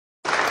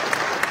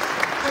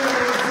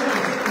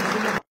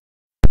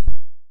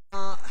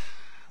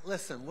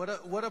listen,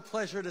 what a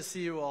pleasure to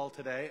see you all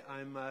today.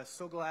 I'm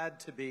so glad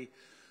to be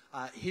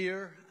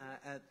here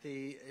at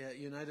the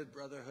United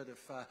Brotherhood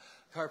of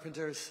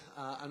Carpenters,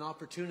 an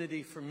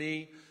opportunity for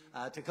me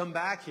to come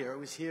back here. I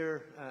was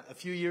here a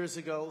few years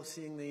ago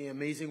seeing the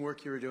amazing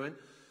work you were doing,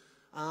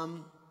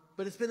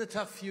 but it's been a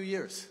tough few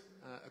years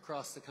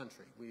across the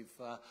country.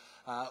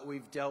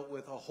 We've dealt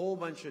with a whole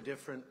bunch of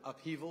different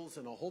upheavals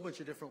in a whole bunch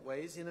of different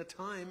ways in a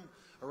time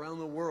around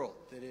the world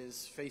that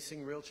is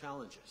facing real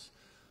challenges.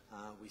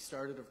 We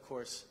started, of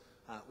course,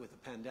 with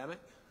a pandemic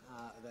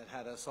that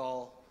had us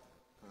all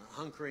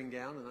hunkering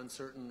down and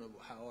uncertain of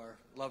how our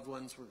loved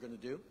ones were going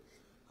to do.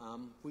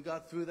 We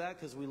got through that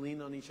because we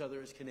leaned on each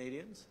other as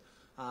Canadians,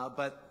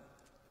 but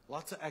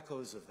lots of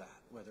echoes of that,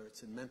 whether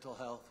it's in mental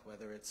health,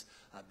 whether it's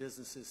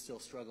businesses still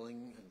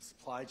struggling and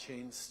supply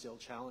chains still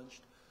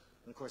challenged.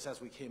 And of course,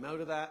 as we came out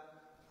of that,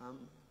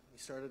 we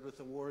started with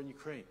the war in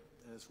Ukraine,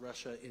 as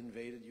Russia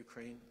invaded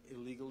Ukraine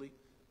illegally,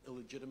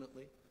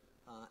 illegitimately,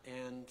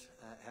 and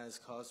has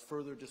caused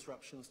further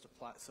disruptions to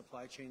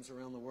supply chains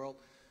around the world,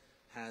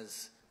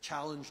 has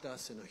challenged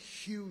us in a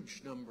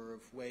huge number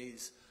of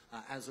ways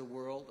as a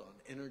world on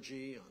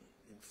energy,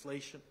 on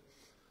inflation,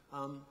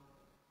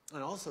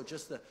 and also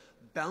just the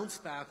bounce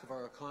back of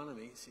our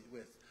economy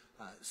with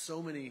so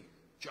many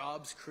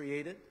jobs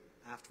created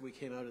after we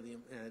came out of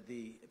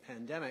the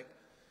pandemic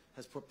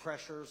has put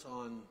pressures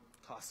on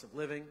cost of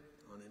living,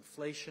 on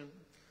inflation,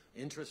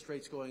 interest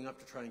rates going up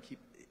to try and keep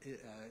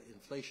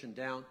inflation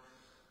down,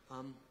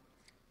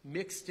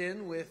 mixed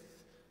in with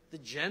the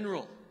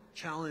general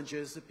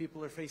challenges that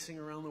people are facing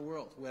around the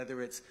world,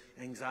 whether it's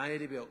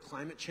anxiety about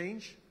climate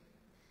change,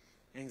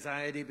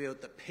 anxiety about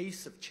the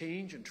pace of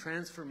change and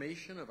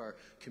transformation of our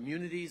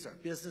communities, our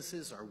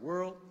businesses, our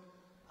world.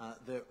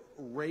 The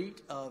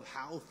rate of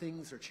how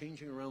things are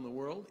changing around the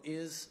world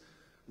is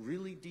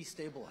really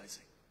destabilizing.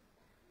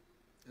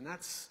 And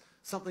that's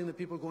something that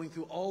people are going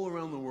through all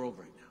around the world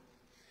right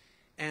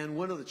now. And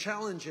one of the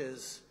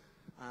challenges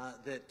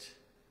that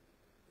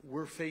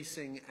we're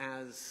facing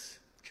as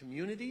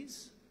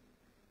communities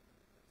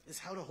is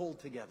how to hold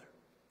together.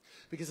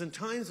 Because in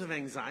times of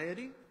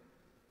anxiety,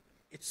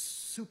 it's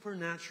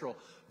supernatural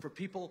for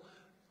people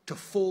to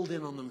fold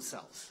in on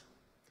themselves,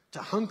 to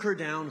hunker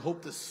down,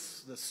 hope the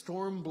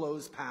storm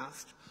blows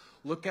past,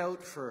 look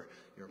out for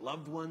your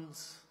loved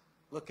ones,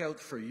 look out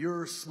for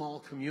your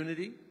small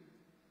community,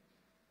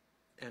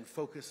 and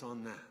focus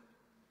on that.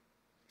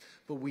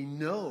 But we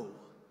know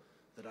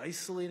that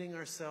isolating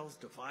ourselves,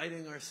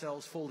 dividing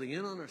ourselves, folding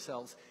in on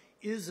ourselves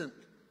isn't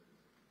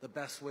the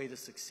best way to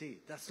succeed.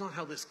 That's not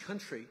how this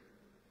country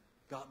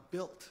got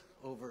built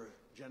over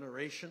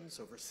generations,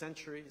 over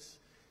centuries,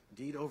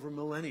 indeed over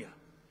millennia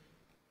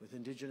with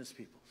Indigenous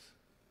peoples.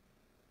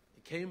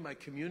 It came by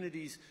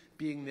communities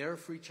being there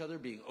for each other,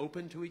 being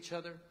open to each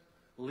other,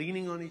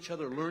 leaning on each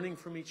other, learning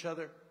from each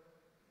other,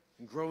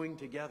 and growing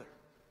together.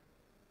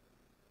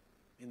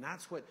 And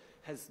that's what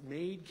has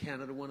made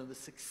Canada one of the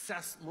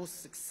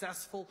most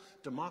successful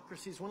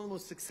democracies, one of the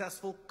most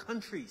successful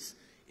countries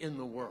in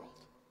the world.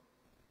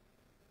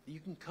 You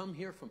can come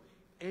here from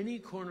any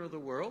corner of the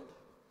world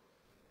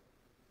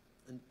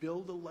and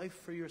build a life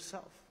for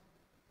yourself.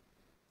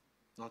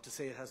 Not to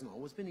say it hasn't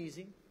always been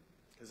easy,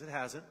 because it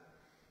hasn't.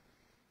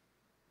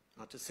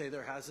 Not to say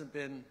there hasn't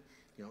been,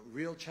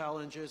 real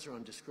challenges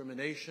around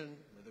discrimination,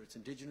 whether it's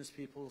Indigenous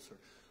peoples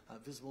or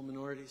visible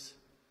minorities.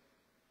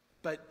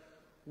 But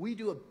we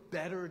do a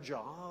better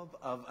job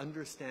of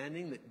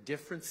understanding that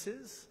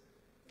differences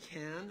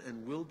can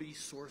and will be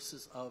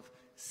sources of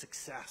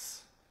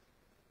success.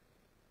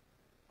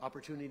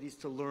 Opportunities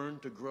to learn,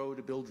 to grow,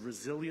 to build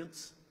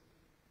resilience.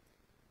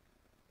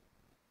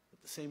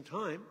 At the same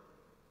time,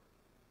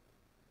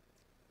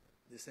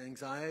 this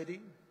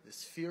anxiety,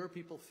 this fear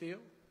people feel,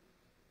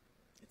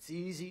 it's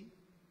easy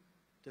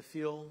to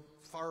feel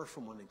far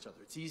from one another.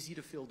 It's easy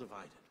to feel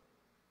divided.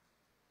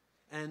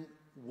 And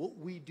what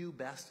we do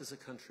best as a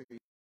country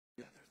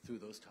together through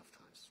those tough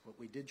times, what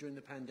we did during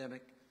the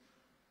pandemic,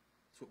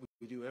 it's what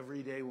we do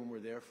every day when we're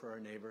there for our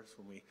neighbors,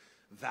 when we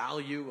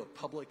value a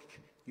public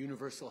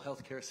universal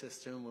health care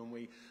system, when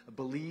we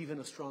believe in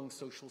a strong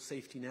social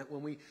safety net,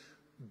 when we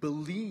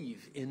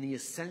believe in the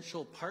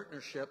essential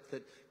partnership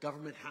that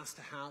government has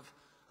to have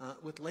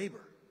with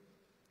labor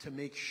to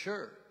make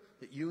sure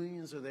that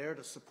unions are there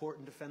to support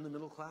and defend the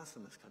middle class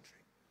in this country.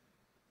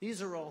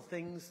 These are all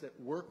things that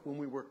work when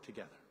we work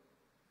together.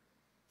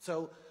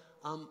 So,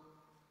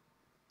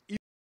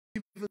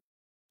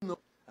 even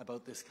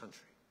about this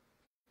country,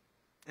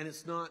 and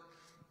it's not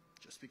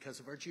just because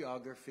of our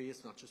geography,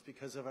 it's not just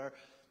because of our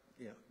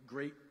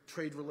great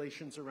trade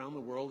relations around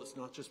the world, it's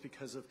not just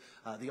because of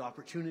the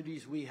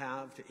opportunities we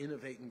have to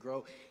innovate and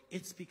grow,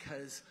 it's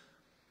because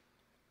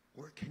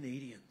we're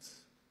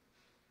Canadians.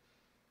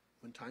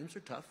 When times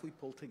are tough, we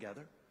pull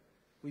together,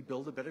 we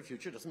build a better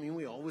future. It doesn't mean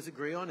we always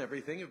agree on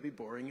everything, it would be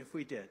boring if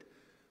we did.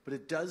 But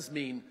it does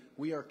mean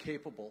we are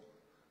capable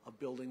of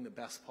building the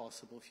best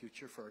possible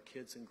future for our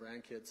kids and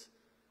grandkids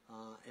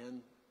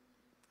and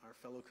our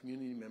fellow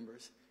community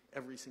members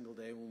every single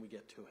day when we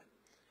get to it.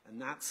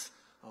 And that's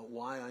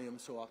why I am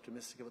so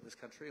optimistic about this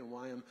country and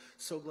why I'm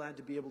so glad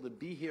to be able to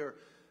be here,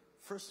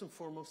 first and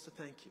foremost, to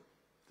thank you.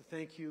 To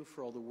thank you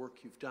for all the work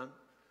you've done.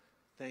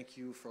 Thank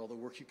you for all the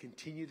work you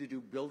continue to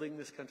do building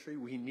this country.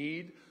 We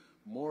need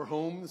more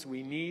homes.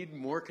 We need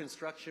more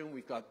construction.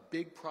 We've got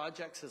big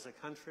projects as a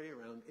country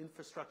around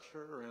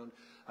infrastructure, around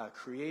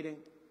creating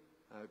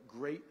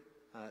great,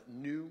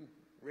 new,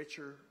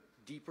 richer,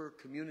 deeper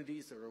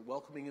communities that are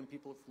welcoming in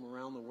people from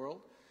around the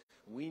world.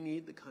 We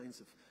need the kinds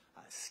of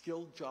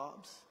skilled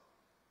jobs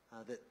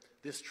that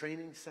this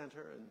training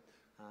center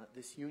and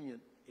this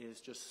union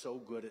is just so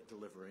good at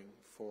delivering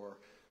for,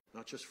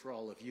 not just for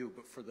all of you,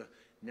 but for the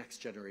next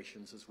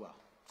generations as well.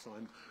 So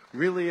I'm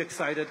really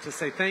excited to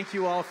say thank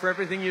you all for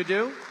everything you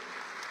do,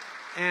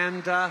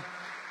 and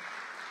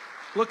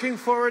looking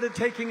forward to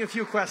taking a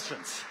few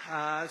questions.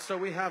 So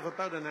we have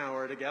about an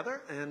hour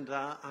together, and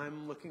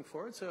I'm looking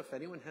forward. So if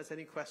anyone has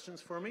any questions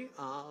for me,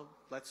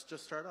 let's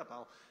just start up.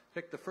 I'll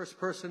pick the first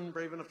person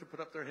brave enough to put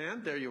up their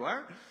hand. There you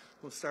are.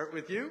 We'll start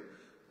with you.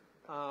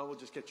 We'll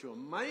just get you a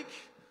mic,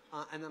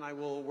 and then I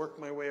will work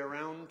my way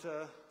around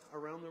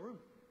around the room.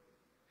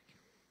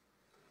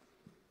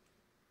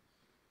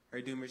 How are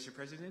you doing, Mr.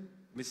 President?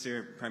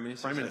 Mr. Prime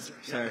Minister? Prime Minister.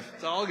 Sorry. Yeah,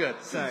 it's all good.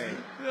 Sorry.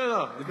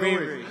 No, the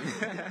bravery.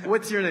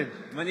 What's your name?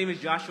 My name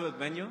is Joshua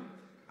Benyo.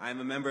 I'm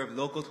a member of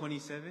Local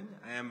 27.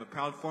 I am a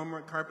proud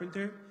former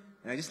carpenter.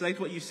 And I just liked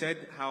what you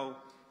said, how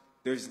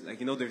there's,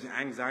 there's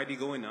anxiety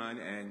going on,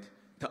 and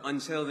to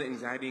unsettle the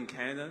anxiety in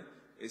Canada,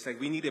 it's like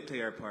we need to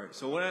play our part.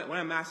 So what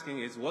I'm asking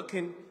is, what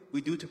can we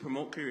do to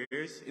promote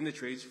careers in the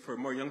trades for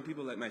more young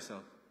people like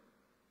myself?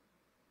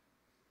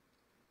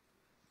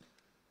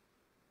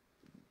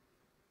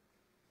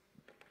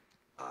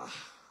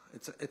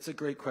 It's a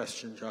great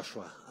question,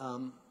 Joshua.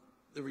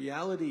 The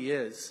reality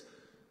is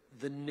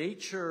the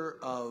nature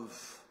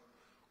of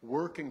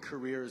work and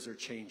careers are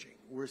changing.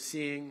 We're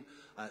seeing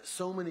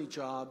so many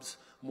jobs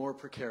more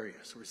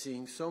precarious. We're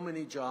seeing so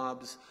many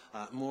jobs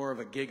more of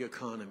a gig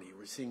economy.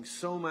 We're seeing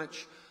so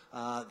much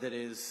that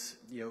is,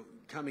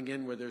 coming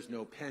in where there's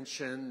no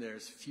pension,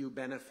 there's few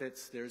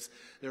benefits,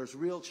 there's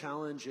real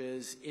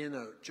challenges in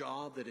a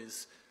job that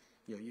is,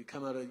 you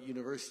come out of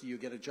university, you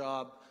get a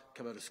job,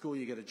 come out of school,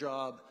 you get a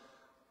job,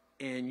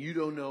 and you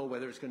don't know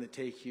whether it's going to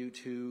take you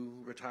to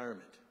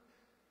retirement.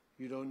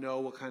 You don't know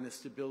what kind of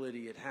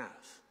stability it has.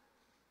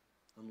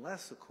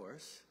 Unless, of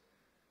course,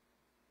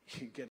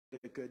 you get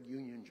a good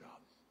union job.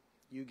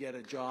 You get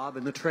a job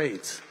in the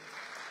trades.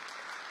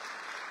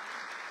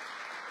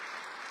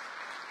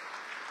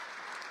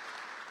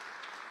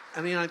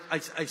 I mean,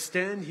 I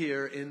stand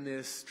here in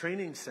this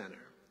training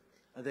center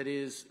that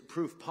is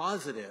proof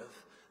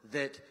positive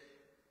that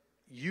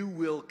you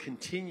will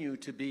continue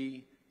to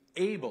be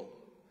able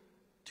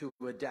to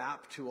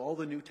adapt to all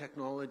the new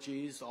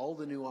technologies, all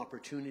the new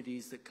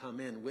opportunities that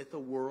come in with a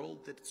world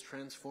that's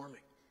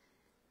transforming.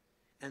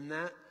 And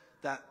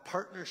that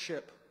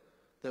partnership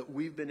that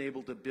we've been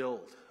able to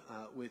build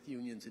with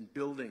unions and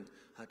building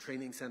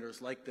training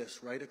centers like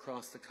this right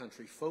across the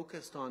country,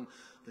 focused on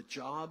the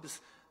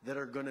jobs that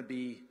are going to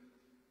be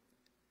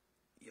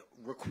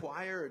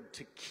required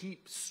to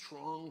keep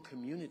strong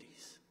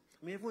communities.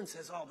 I mean, everyone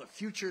says, oh, the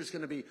future is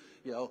going to be,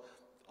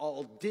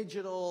 all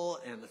digital,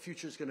 and the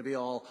future is going to be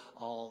all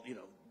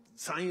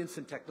science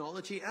and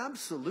technology.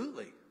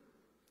 Absolutely.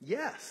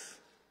 Yes.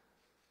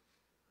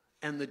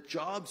 And the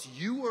jobs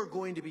you are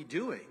going to be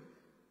doing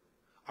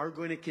are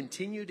going to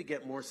continue to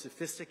get more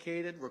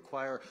sophisticated,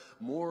 require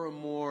more and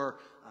more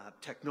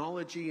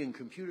technology and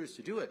computers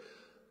to do it.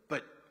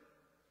 But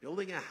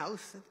building a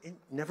house is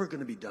never going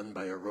to be done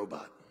by a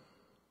robot.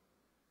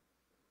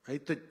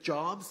 Right? The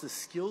jobs, the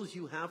skills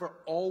you have are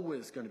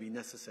always going to be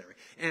necessary.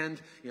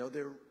 And,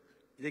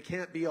 they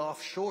can't be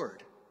offshored.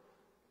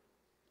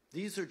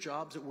 These are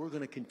jobs that we're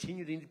going to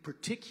continue to need,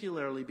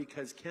 particularly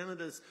because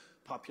Canada's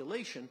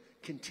population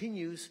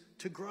continues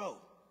to grow.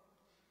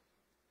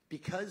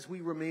 Because we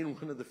remain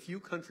one of the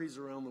few countries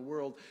around the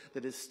world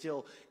that is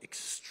still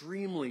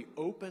extremely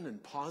open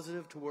and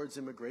positive towards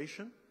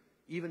immigration,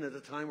 even at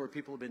a time where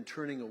people have been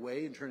turning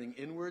away and turning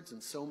inwards in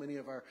so many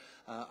of our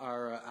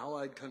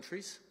allied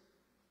countries,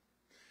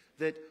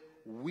 that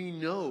we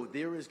know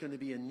there is going to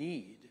be a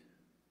need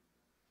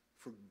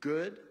for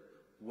good,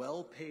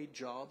 well-paid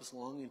jobs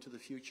long into the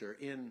future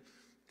in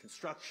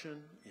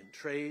construction, in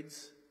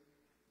trades,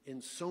 in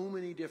so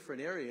many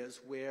different areas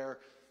where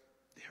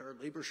there are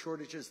labor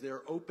shortages, there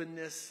are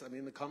openness. I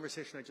mean, the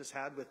conversation I just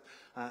had with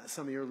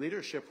some of your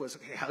leadership was,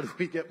 okay, how do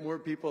we get more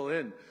people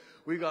in?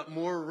 We got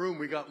more room,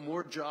 we got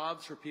more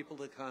jobs for people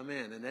to come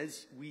in. And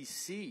as we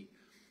see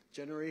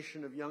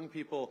generation of young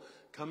people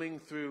coming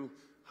through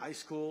high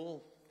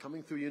school,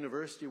 coming through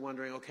university,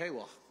 wondering, okay,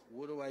 well,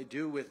 what do I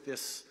do with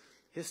this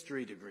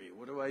history degree?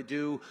 What do I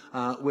do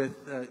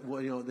with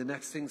the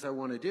next things I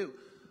want to do?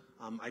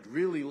 I'd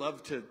really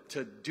love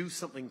to do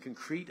something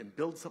concrete and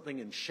build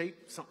something and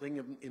shape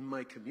something in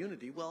my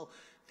community. Well,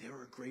 there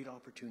are great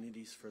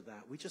opportunities for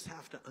that. We just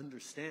have to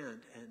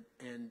understand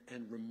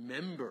and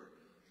remember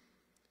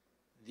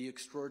the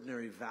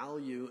extraordinary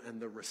value and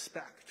the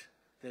respect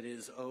that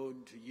is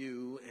owed to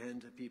you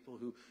and to people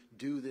who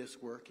do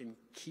this work in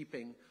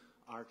keeping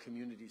our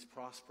communities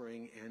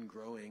prospering and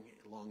growing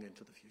long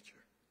into the future.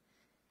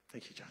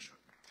 Thank you, Joshua.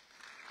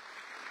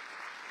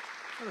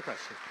 Another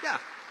question? Yeah.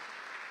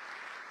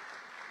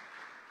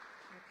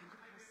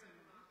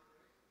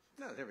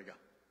 No, there we go.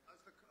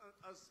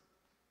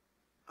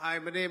 Hi,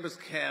 my name is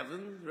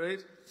Kevin, right?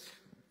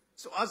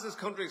 So as this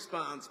country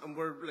expands and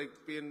we're like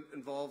being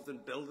involved in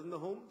building the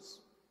homes,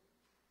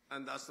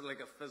 and that's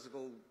like a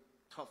physical,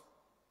 tough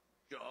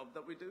job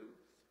that we do.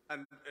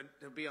 And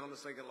to be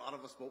honest, like a lot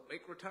of us won't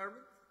make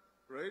retirement,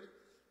 right?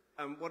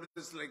 And what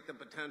is like the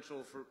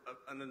potential for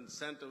an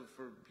incentive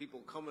for people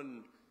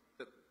coming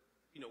that,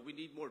 you know, we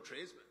need more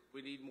tradesmen,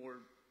 we need more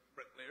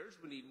bricklayers,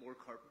 we need more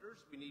carpenters,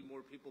 we need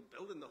more people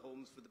building the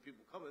homes for the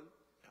people coming,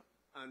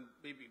 and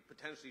maybe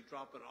potentially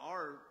dropping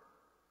our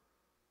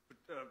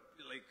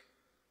like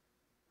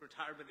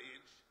retirement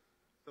age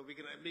so we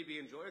can maybe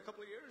enjoy a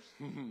couple of years.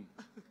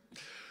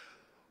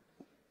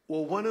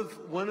 Well, one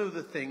of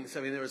the things,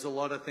 I mean, there was a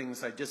lot of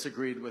things I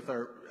disagreed with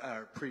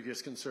our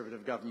previous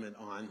Conservative government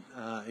on,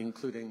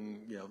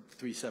 including, you know,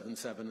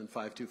 377 and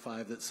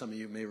 525 that some of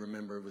you may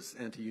remember was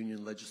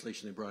anti-union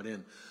legislation they brought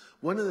in.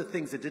 One of the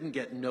things that didn't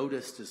get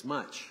noticed as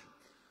much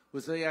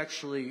was they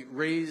actually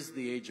raised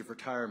the age of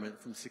retirement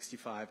from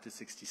 65 to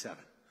 67.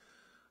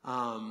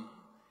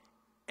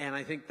 And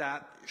I think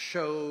that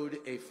showed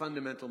a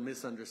fundamental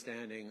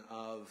misunderstanding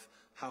of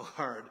how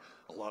hard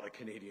a lot of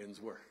Canadians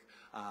work.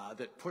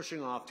 That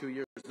pushing off 2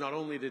 years, not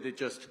only did it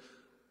just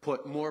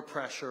put more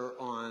pressure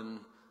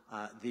on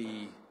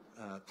the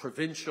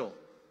provincial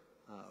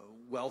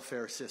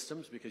welfare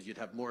systems, because you'd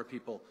have more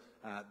people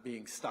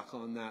being stuck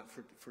on that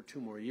for 2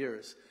 more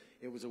years,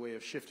 it was a way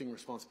of shifting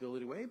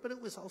responsibility away, but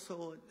it was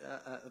also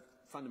a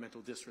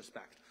fundamental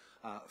disrespect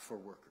for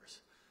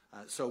workers.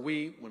 So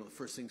one of the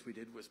first things we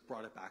did was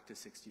brought it back to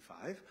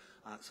 65,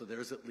 so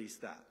there's at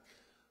least that.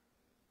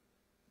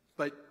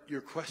 But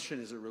your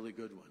question is a really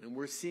good one, and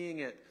we're seeing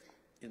it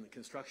in the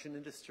construction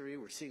industry.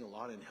 We're seeing a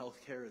lot in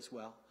healthcare as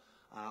well,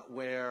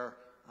 where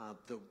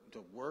the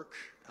work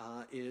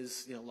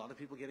is, you know, a lot of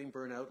people getting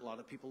burnout, a lot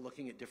of people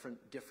looking at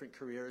different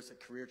careers, a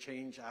career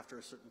change after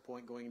a certain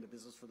point, going into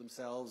business for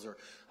themselves, or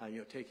you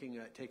know,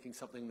 taking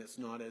something that's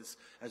not as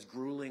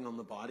grueling on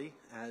the body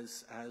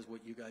as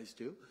what you guys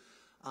do.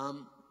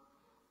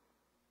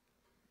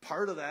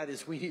 Part of that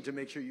is we need to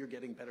make sure you're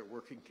getting better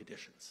working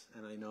conditions.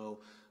 And I know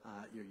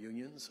your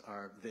unions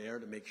are there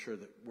to make sure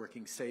that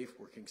working safe,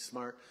 working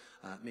smart,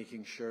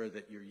 making sure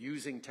that you're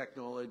using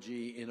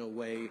technology in a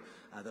way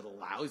that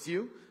allows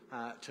you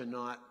to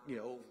not, you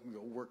know,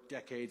 work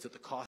decades at the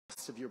cost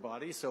of your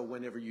body. So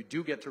whenever you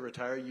do get to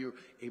retire, you're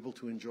able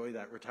to enjoy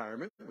that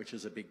retirement, which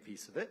is a big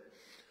piece of it.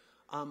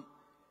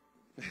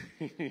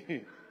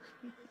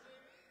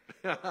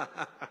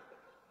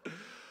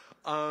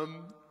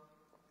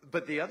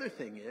 But the other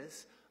thing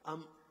is,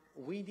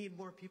 we need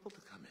more people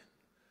to come in.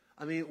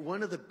 I mean,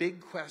 one of the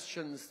big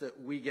questions that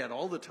we get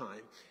all the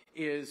time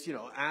is, you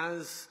know,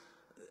 as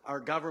our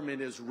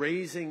government is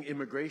raising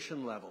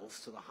immigration levels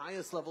to the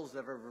highest levels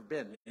they've ever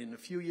been, in a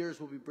few years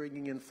we'll be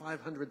bringing in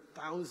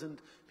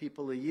 500,000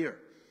 people a year.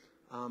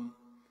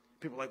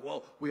 People are like,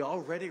 well, we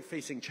already are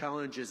facing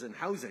challenges in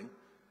housing.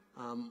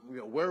 You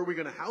know, where are we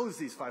going to house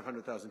these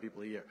 500,000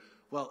 people a year?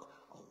 Well,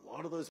 a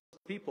lot of those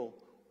people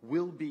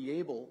will be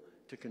able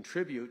to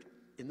contribute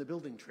in the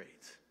building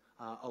trades.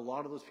 A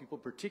lot of those people,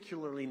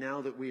 particularly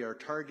now that we are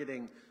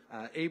targeting,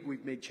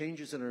 we've made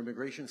changes in our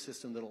immigration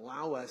system that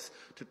allow us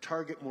to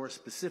target more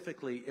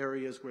specifically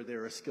areas where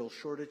there are skill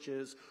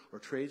shortages or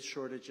trades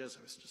shortages.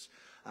 I was just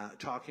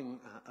talking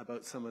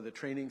about some of the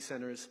training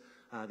centers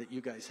that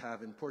you guys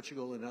have in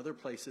Portugal and other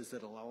places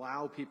that will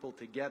allow people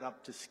to get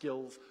up to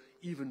skills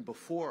even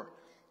before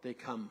they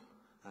come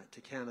to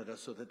Canada,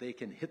 so that they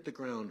can hit the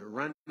ground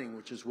running,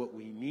 which is what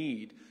we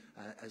need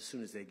as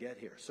soon as they get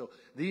here. So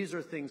these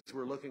are things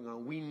we're looking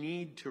on. We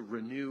need to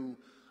renew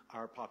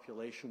our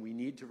population. We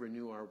need to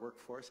renew our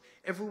workforce.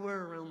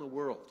 Everywhere around the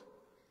world,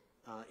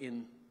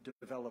 in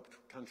developed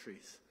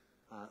countries,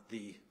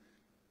 the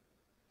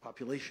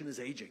population is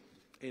aging.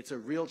 It's a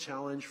real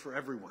challenge for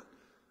everyone.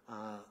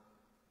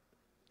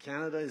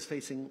 Canada is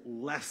facing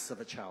less of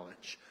a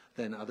challenge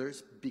than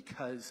others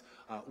because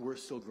we're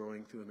still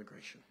growing through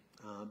immigration.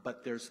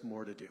 But there's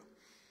more to do.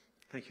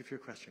 Thank you for your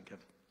question,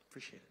 Kevin.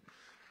 Appreciate it.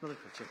 Another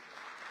question.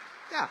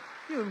 Yeah,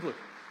 you in blue.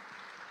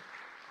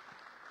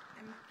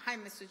 Hi,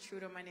 Mr.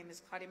 Trudeau. My name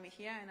is Claudia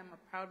Mejia, and I'm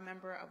a proud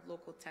member of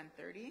Local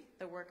 1030.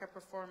 The work I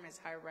perform is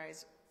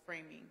high-rise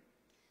framing.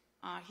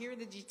 Here in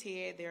the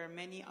GTA, there are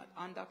many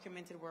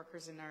undocumented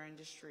workers in our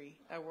industry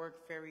that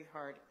work very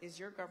hard. Is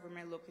your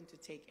government looking to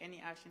take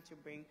any action to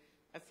bring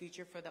a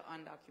future for the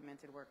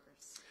undocumented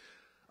workers?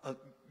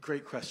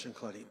 Great question,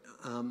 Claudia.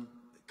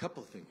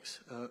 Couple of things.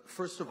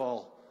 First of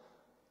all,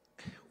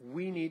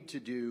 we need to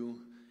do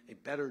a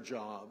better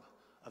job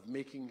of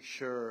making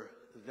sure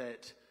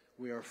that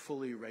we are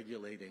fully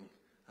regulating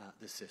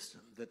the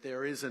system, that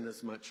there isn't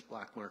as much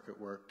black market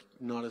work,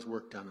 not as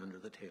work done under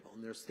the table.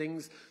 And there's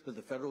things that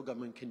the federal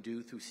government can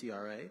do through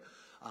CRA,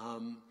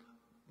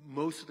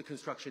 most of the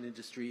construction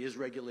industry is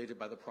regulated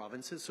by the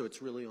provinces, so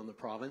it's really on the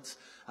province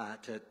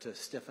to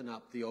stiffen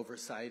up the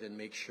oversight and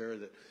make sure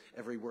that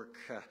every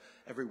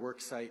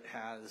work site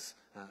has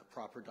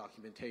proper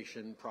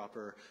documentation,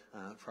 proper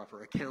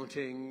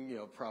accounting,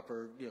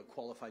 proper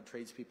qualified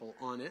tradespeople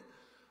on it.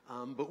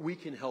 But we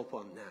can help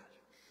on that.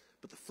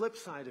 But the flip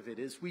side of it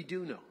is we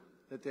do know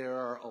that there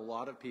are a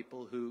lot of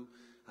people who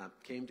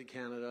came to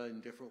Canada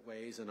in different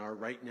ways and are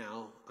right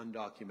now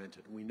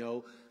undocumented. We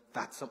know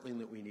that's something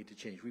that we need to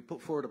change. We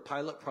put forward a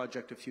pilot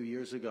project a few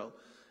years ago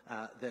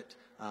that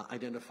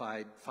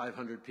identified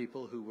 500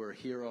 people who were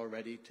here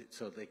already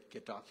so they could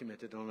get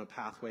documented on a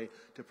pathway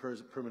to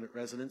permanent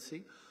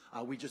residency.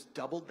 We just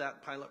doubled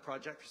that pilot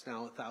project. There's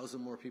now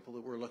 1,000 more people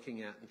that we're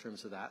looking at in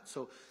terms of that.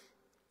 So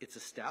it's a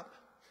step.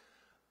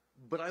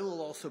 But I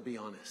will also be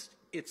honest.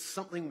 It's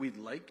something we'd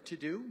like to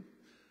do,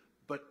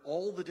 but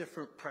all the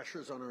different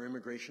pressures on our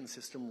immigration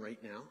system right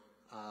now,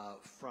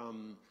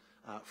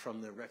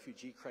 from the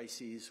refugee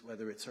crises,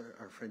 whether it's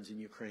our friends in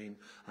Ukraine,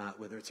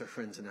 whether it's our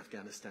friends in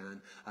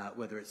Afghanistan,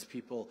 whether it's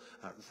people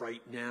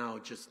right now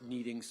just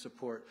needing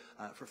support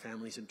for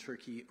families in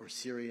Turkey or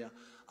Syria,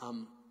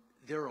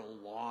 there are a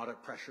lot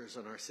of pressures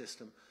on our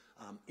system.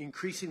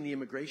 Increasing the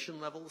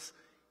immigration levels,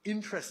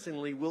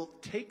 interestingly, will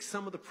take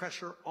some of the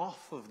pressure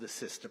off of the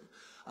system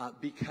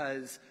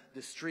because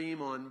the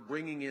stream on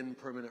bringing in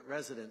permanent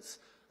residents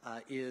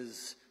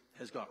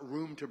has got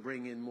room to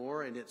bring in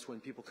more, and it's when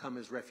people come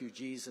as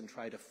refugees and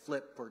try to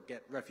flip or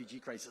get refugee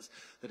crisis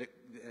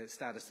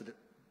status that it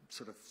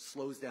sort of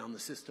slows down the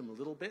system a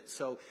little bit.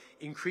 So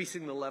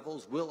increasing the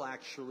levels will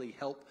actually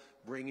help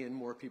bring in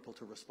more people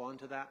to respond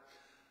to that.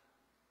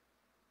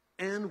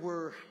 And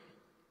we're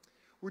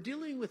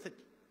dealing with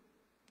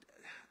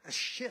a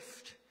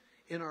shift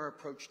in our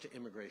approach to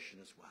immigration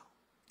as well.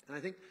 And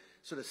I think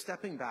sort of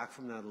stepping back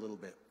from that a little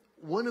bit,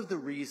 one of the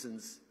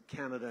reasons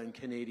Canada and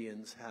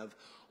Canadians have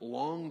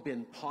long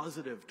been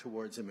positive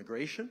towards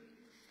immigration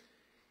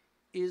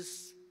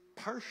is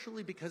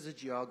partially because of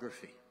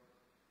geography.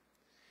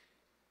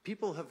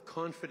 People have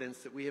confidence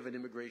that we have an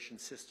immigration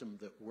system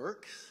that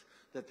works,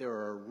 that there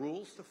are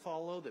rules to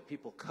follow, that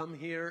people come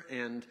here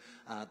and,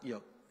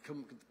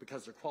 come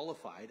because they're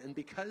qualified. And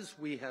because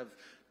we have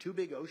two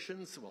big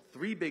oceans, well,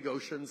 three big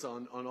oceans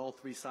on all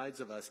three sides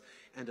of us,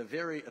 and a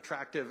very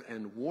attractive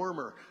and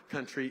warmer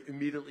country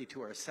immediately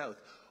to our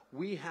south,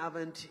 we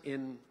haven't,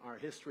 in our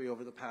history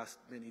over the past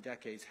many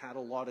decades, had a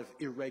lot of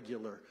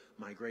irregular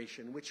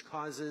migration, which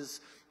causes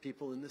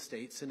people in the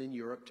States and in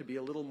Europe to be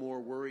a little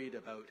more worried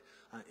about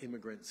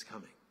immigrants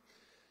coming.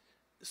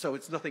 So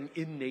it's nothing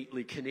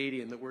innately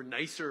Canadian that we're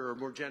nicer or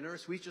more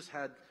generous. We've just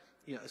had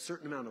a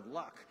certain amount of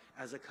luck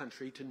as a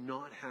country to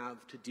not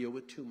have to deal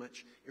with too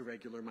much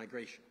irregular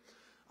migration.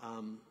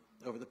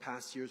 Over the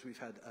past years, we've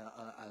had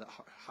a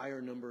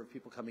higher number of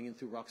people coming in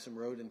through Roxham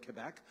Road in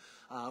Quebec,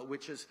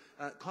 which has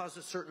caused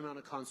a certain amount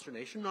of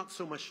consternation. Not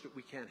so much that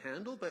we can't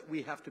handle, but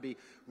we have to be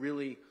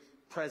really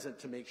present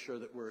to make sure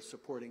that we're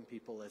supporting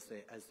people as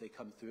they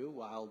come through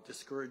while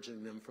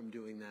discouraging them from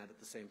doing that at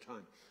the same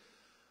time.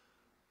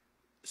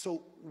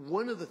 So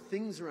one of the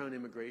things around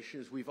immigration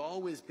is we've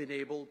always been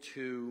able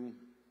to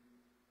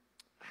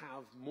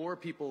have more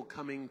people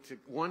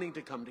wanting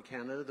to come to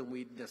Canada than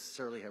we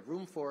necessarily have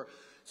room for.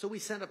 So we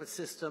set up a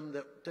system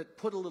that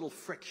put a little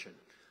friction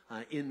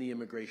in the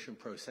immigration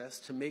process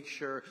to make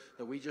sure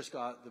that we just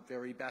got the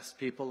very best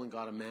people and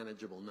got a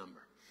manageable number.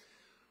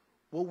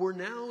 Well, we're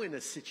now in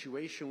a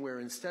situation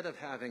where instead of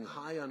having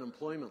high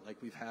unemployment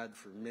like we've had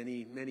for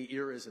many, many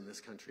eras in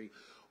this country,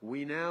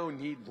 we now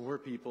need more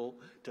people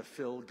to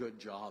fill good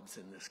jobs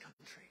in this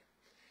country.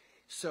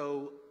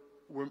 So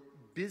we're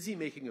busy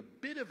making a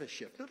bit of a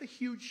shift, not a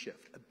huge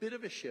shift, a bit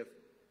of a shift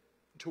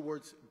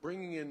towards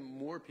bringing in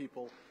more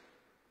people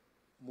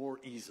more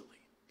easily.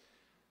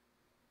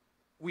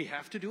 We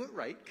have to do it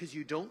right because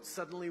you don't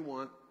suddenly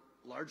want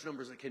large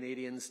numbers of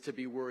Canadians to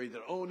be worried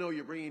that, oh no,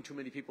 you're bringing too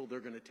many people,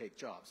 they're going to take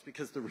jobs.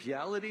 Because the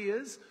reality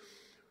is,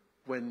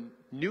 when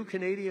new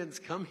Canadians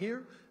come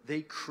here,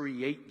 they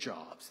create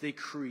jobs, they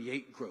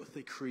create growth,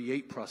 they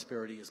create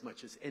prosperity as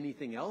much as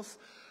anything else.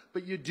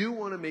 But you do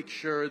want to make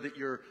sure that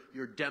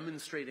you're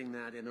demonstrating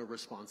that in a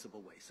responsible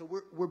way. So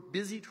we're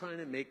busy trying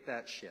to make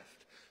that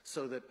shift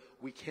so that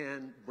we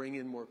can bring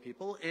in more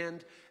people.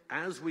 And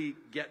as we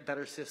get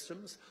better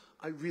systems,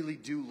 I really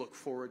do look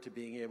forward to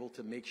being able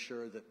to make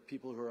sure that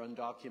people who are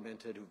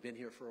undocumented, who've been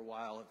here for a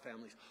while, and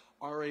families,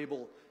 are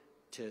able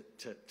to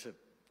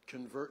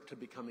convert to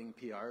becoming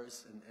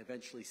PRs and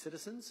eventually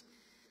citizens.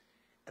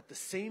 At the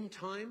same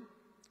time,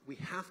 we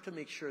have to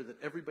make sure that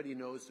everybody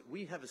knows that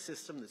we have a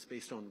system that's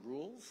based on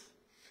rules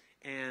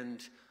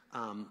and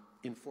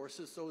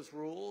enforces those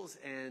rules,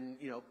 and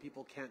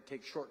people can't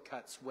take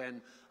shortcuts when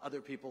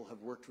other people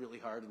have worked really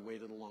hard and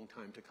waited a long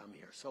time to come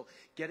here. So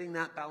getting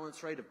that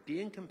balance right of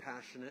being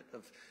compassionate,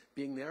 of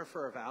being there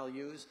for our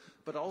values,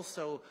 but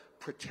also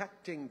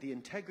protecting the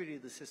integrity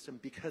of the system,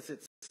 because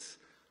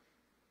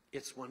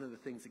it's one of the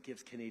things that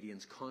gives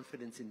Canadians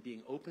confidence in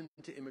being open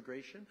to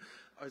immigration,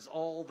 is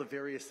all the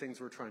various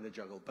things we're trying to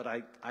juggle. But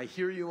I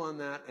hear you on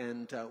that,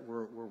 and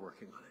we're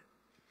working on it.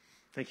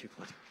 Thank you,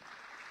 Claudia.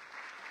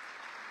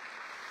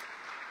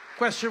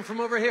 Question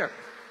from over here.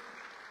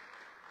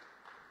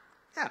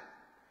 Yeah.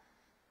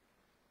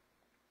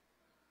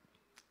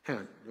 Hang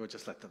on, we'll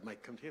just let the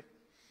mic come to you.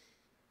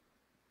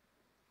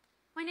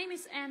 My name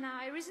is Anna.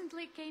 I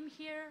recently came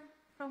here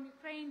from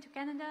Ukraine to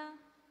Canada,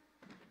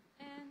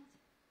 and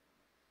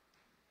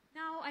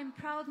now I'm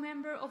proud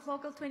member of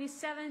Local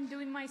 27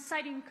 doing my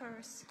siding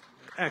course.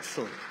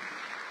 Excellent.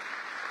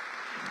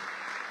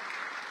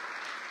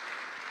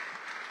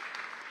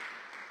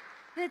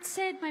 That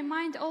said, my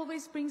mind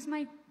always brings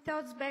my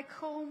thoughts back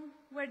home,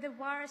 where the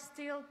war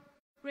still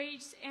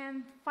rages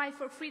and fight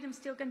for freedom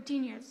still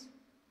continues.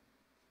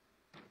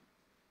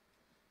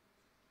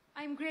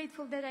 I'm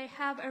grateful that I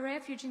have a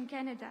refuge in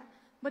Canada,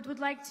 but would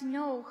like to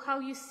know how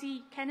you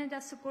see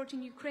Canada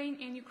supporting Ukraine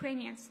and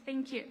Ukrainians.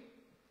 Thank you.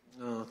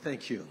 Oh,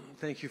 thank you.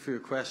 Thank you for your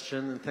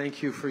question, and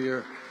thank you for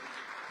your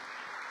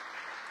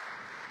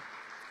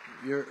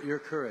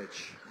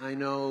courage. I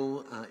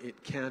know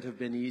it can't have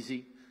been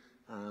easy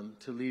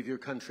to leave your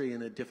country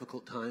in a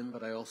difficult time,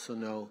 but I also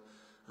know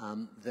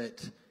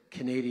that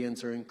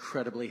Canadians are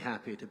incredibly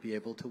happy to be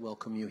able to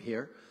welcome you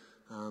here.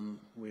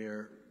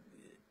 We're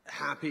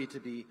happy to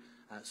be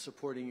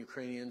supporting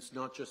Ukrainians,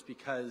 not just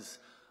because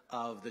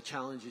of the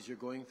challenges you're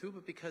going through,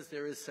 but because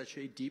there is such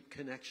a deep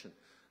connection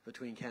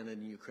between Canada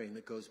and Ukraine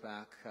that goes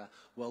back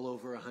well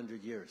over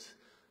 100 years.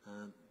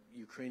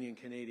 Ukrainian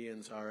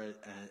Canadians are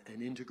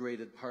an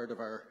integrated part of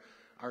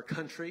our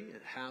country,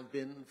 and have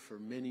been for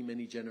many,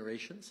 many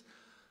generations.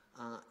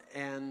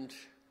 And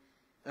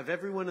of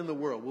everyone in the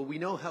world, well, we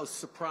know how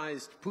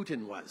surprised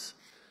Putin was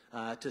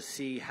to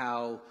see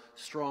how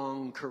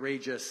strong,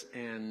 courageous,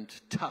 and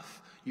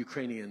tough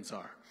Ukrainians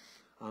are.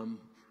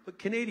 But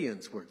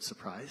Canadians weren't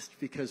surprised,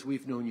 because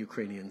we've known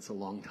Ukrainians a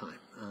long time,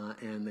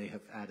 and they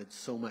have added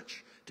so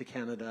much to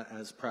Canada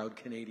as proud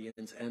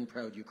Canadians and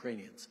proud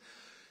Ukrainians.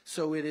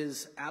 So it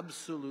is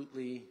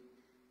absolutely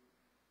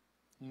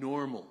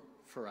normal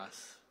for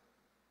us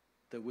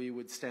that we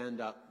would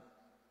stand up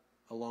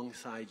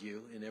alongside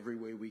you in every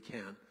way we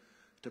can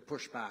to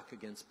push back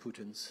against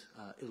Putin's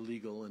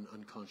illegal and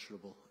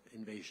unconscionable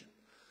invasion.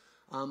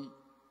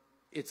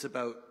 It's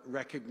about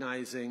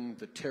recognizing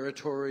the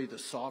territory, the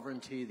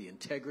sovereignty, the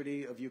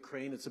integrity of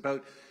Ukraine. It's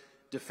about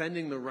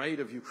defending the right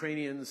of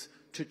Ukrainians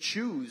to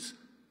choose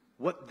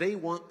what they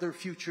want their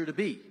future to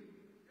be.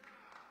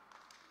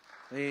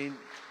 I mean,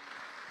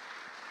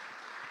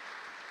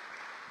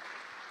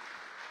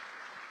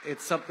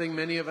 it's something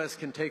many of us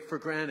can take for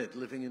granted,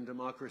 living in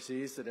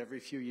democracies, that every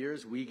few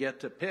years we get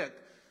to pick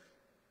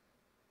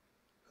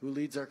who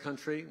leads our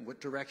country,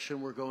 what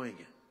direction we're going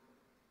in.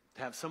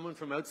 To have someone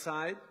from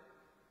outside,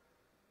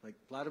 like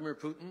Vladimir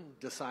Putin,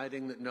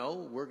 deciding that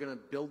no, we're going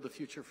to build the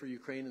future for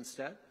Ukraine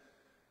instead,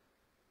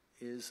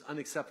 is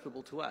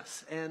unacceptable to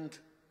us. And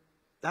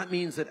that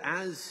means that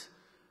as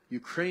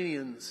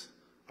Ukrainians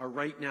are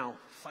right now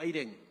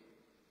fighting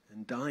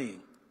and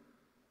dying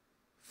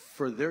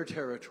for their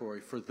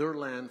territory, for their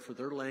land, for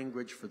their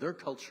language, for their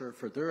culture,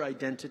 for their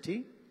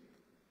identity,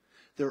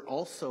 they're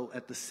also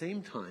at the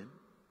same time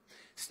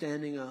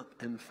standing up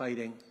and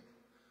fighting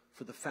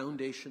for the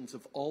foundations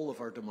of all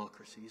of our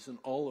democracies and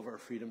all of our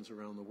freedoms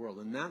around the world.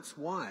 And that's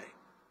why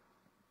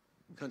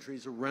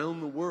countries around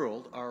the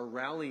world are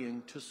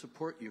rallying to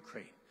support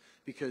Ukraine,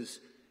 because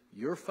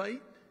your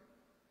fight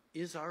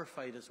is our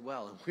fight as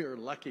well. And we are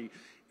lucky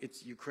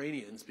it's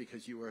Ukrainians,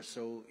 because you are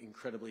so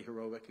incredibly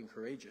heroic and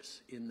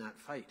courageous in that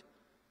fight.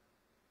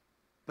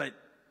 But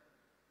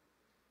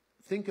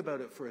think about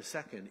it for a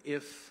second.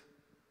 If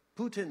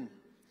Putin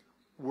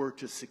were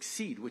to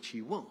succeed, which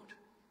he won't,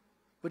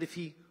 but if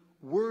he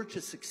were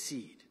to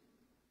succeed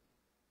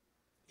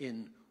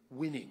in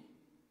winning,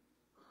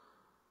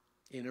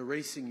 in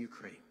erasing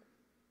Ukraine,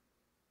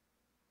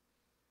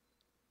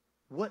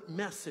 what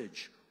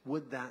message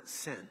would that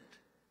send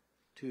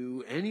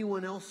to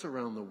anyone else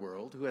around the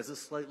world who has a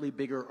slightly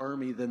bigger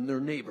army than their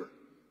neighbor?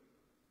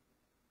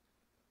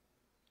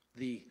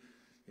 The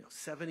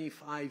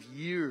 75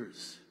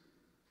 years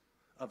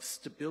of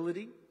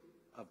stability,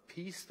 of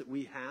peace that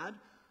we had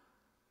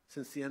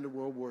since the end of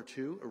World War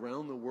II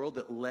around the world,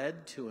 that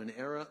led to an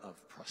era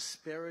of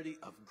prosperity,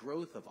 of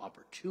growth, of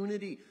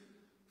opportunity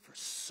for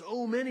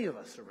so many of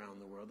us around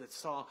the world, that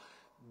saw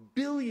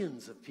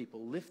billions of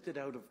people lifted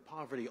out of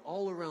poverty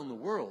all around the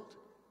world,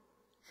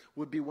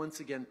 would be once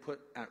again put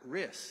at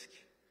risk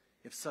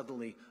if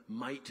suddenly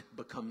might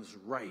becomes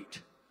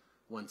right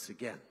once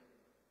again.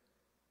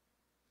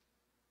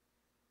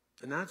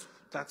 And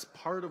that's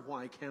part of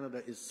why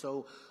Canada is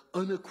so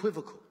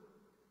unequivocal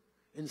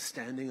in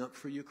standing up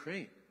for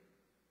Ukraine.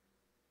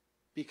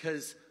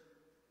 Because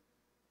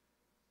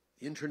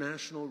the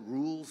international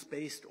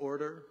rules-based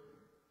order,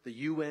 the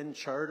UN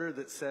Charter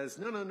that says,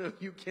 no,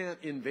 you can't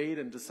invade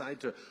and decide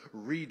to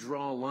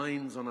redraw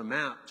lines on a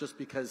map just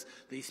because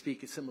they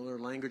speak a similar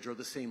language or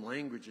the same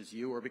language as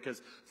you, or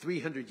because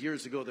 300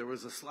 years ago there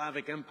was a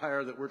Slavic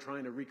empire that we're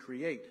trying to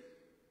recreate.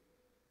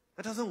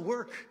 That doesn't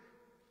work.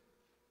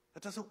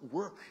 That doesn't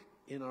work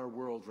in our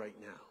world right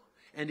now.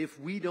 And if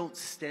we don't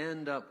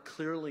stand up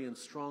clearly and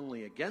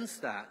strongly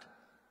against that,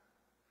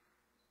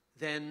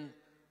 then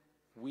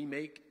we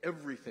make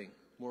everything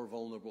more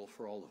vulnerable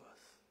for all of us.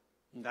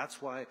 And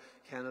that's why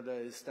Canada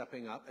is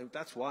stepping up, and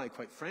that's why,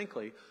 quite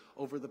frankly,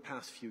 over the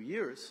past few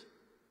years,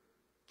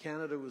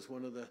 Canada was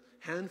one of the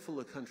handful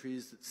of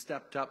countries that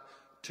stepped up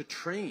to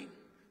train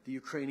the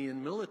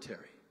Ukrainian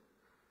military.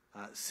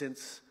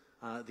 Since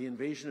the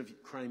invasion of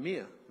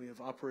Crimea, we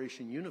have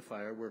Operation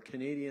Unifier, where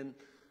Canadian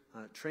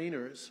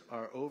trainers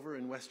are over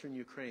in Western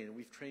Ukraine, and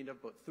we've trained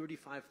up about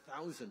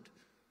 35,000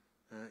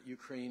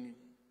 Ukrainian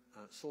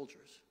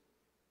soldiers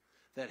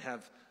that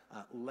have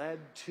led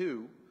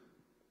to,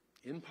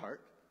 in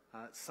part,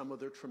 some of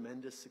their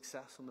tremendous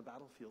success on the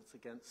battlefields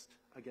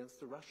against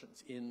the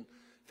Russians in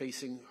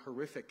facing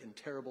horrific and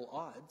terrible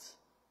odds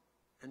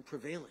and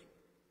prevailing.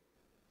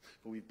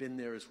 But we've been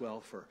there as well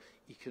for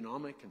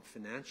economic and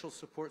financial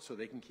support so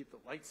they can keep the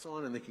lights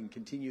on and they can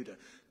continue to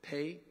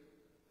pay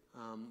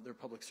their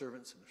public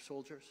servants and their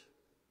soldiers.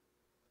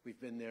 We've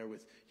been there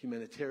with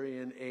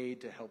humanitarian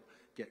aid to help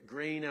get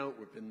grain out.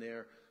 We've been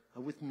there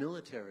with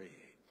military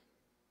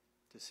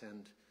aid to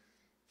send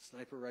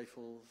sniper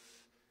rifles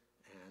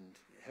and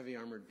heavy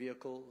armored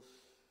vehicles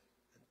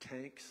and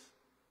tanks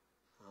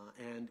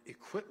and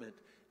equipment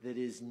that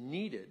is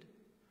needed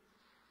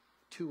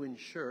to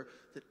ensure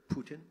that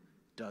Putin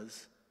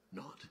does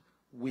not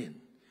win,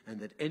 and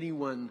that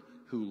anyone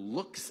who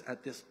looks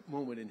at this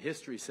moment in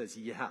history says,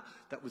 yeah,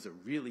 that was a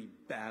really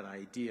bad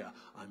idea.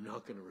 I'm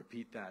not going to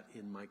repeat that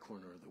in my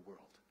corner of the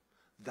world.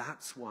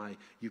 That's why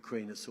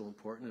Ukraine is so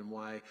important and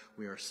why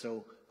we are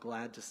so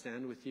glad to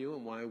stand with you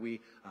and why we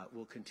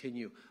will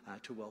continue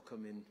to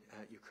welcome in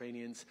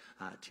Ukrainians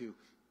to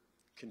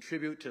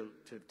contribute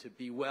to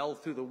be well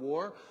through the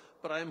war.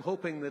 But I'm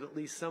hoping that at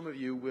least some of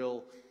you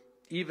will,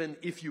 even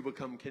if you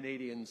become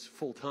Canadians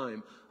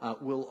full-time,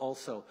 will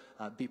also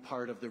be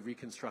part of the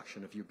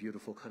reconstruction of your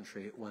beautiful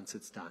country once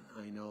it's done.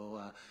 I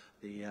know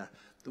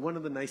one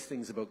of the nice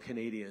things about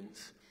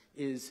Canadians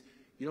is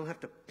you don't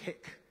have to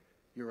pick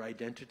your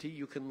identity.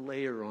 You can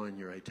layer on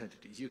your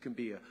identities. You can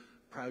be a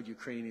proud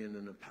Ukrainian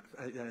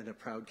and a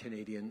proud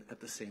Canadian at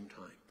the same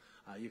time.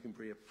 You can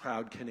be a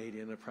proud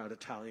Canadian, a proud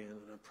Italian,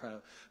 and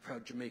a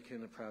proud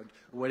Jamaican, a proud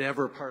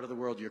whatever part of the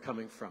world you're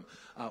coming from.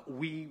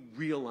 We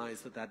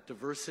realize that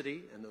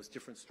diversity and those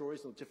different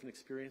stories, those different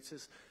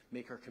experiences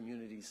make our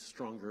communities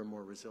stronger and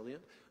more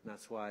resilient. And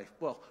that's why,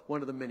 well, one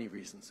of the many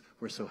reasons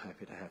we're so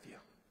happy to have you.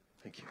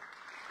 Thank you.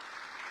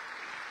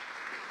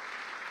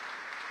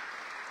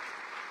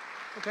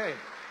 Okay,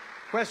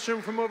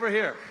 question from over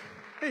here.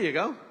 There you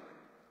go.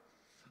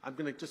 I'm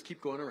going to just keep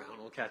going around.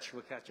 We'll catch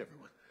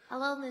everyone.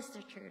 Hello,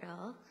 Mr.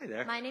 Trudeau. Hi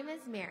there. My name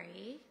is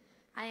Mary.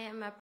 I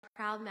am a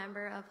proud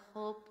member of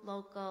Hope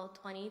Local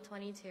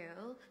 2022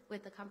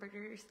 with the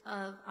Carpenters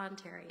of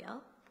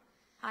Ontario.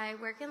 I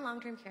work in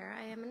long-term care.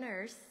 I am a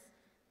nurse,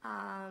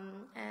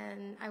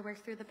 and I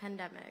worked through the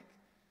pandemic.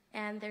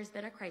 And there's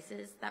been a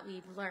crisis that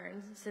we've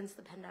learned since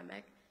the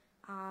pandemic.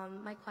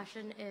 My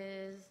question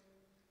is,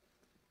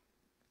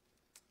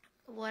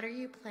 what are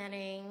you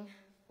planning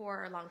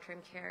for long-term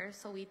care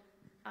so we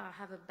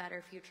have a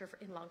better future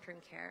in long-term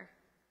care?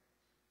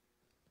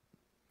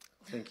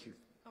 Thank you.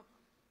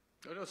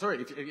 Oh, no,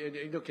 sorry.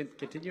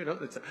 Continue. No,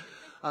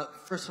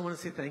 first, I want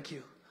to say thank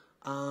you.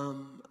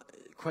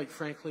 Quite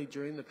frankly,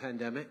 during the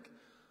pandemic,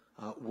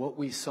 what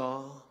we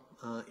saw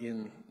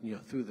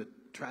through the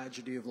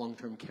tragedy of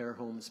long-term care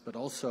homes, but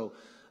also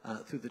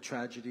through the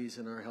tragedies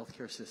in our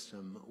healthcare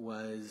system,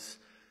 was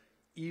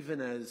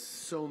even as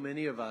so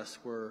many of us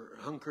were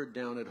hunkered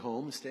down at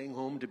home, staying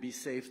home to be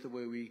safe the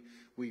way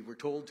we were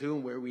told to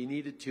and where we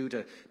needed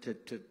to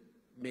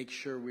make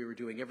sure we were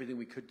doing everything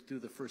we could to do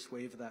the first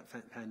wave of that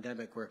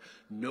pandemic where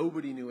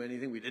nobody knew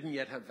anything. We didn't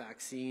yet have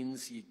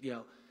vaccines.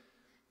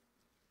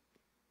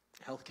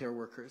 Healthcare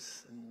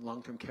workers and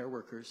long-term care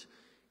workers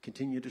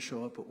continue to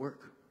show up at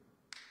work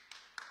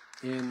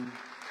in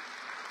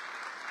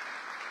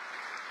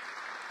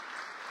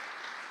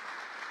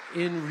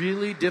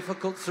really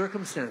difficult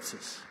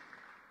circumstances.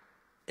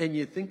 And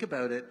you think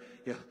about it,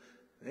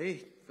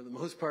 they, for the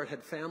most part,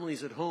 had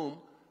families at home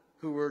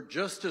who were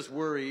just as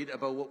worried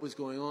about what was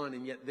going on,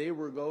 and yet they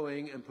were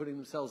going and putting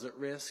themselves at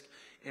risk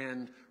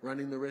and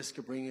running the risk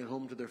of bringing it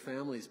home to their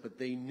families. But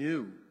they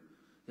knew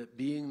that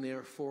being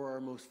there for our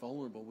most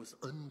vulnerable was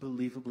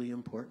unbelievably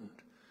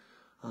important.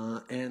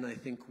 And I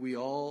think we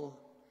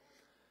all,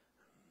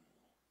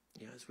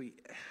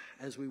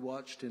 as we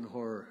watched in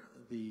horror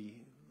the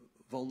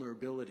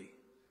vulnerability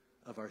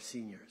of our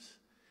seniors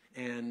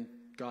and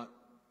got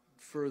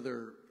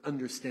further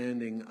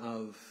understanding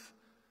of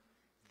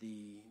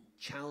the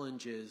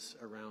challenges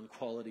around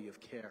quality of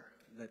care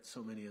that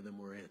so many of them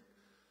were in.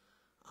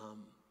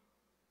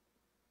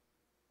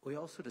 We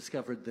also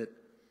discovered that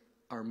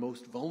our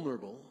most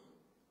vulnerable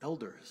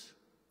elders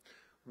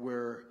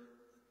were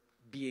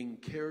being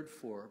cared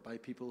for by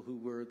people who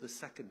were the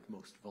second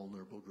most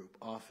vulnerable group,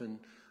 often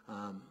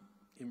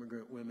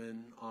immigrant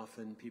women,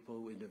 often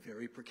people in a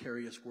very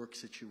precarious work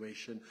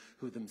situation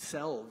who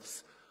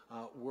themselves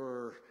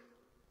were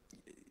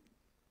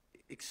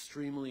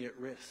extremely at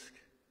risk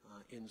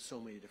in so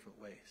many different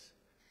ways.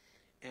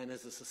 And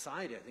as a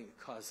society, I think it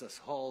caused us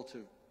all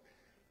to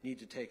need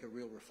to take a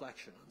real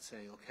reflection on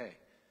saying, okay,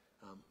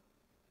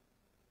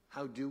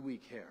 how do we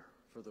care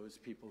for those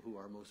people who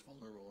are most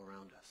vulnerable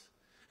around us?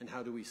 And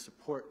how do we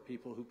support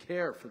people who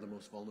care for the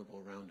most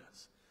vulnerable around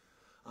us?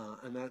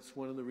 And that's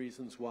one of the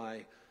reasons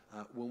why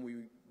when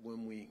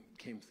we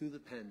came through the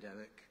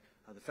pandemic,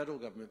 the federal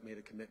government made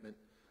a commitment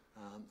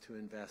to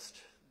invest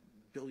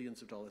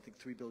billions of dollars, I think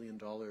 $3 billion,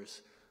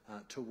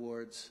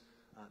 towards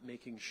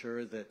making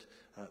sure that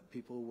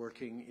people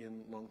working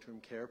in long-term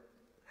care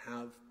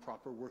have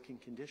proper working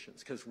conditions.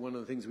 Because one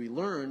of the things we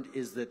learned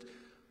is that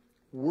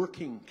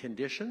working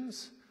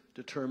conditions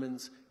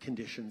determines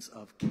conditions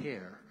of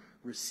care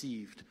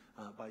received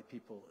by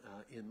people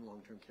in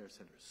long-term care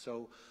centers.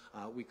 So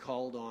we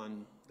called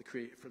on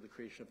for the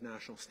creation of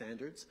national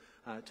standards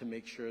to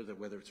make sure that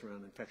whether it's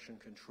around infection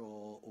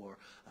control or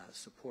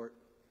support,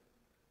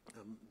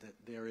 that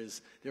there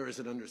is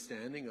an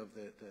understanding of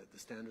the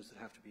standards that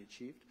have to be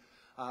achieved.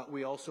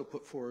 We also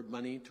put forward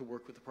money to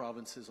work with the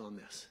provinces on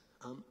this.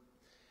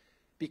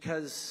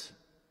 Because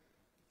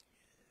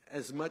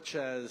as much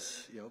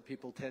as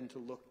people tend to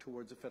look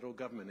towards the federal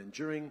government, and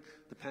during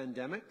the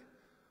pandemic,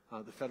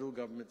 the federal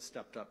government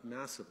stepped up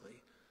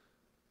massively.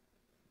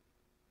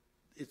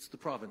 It's the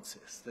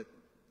provinces that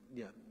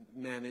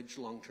manage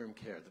long-term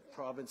care. The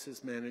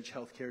provinces manage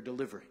healthcare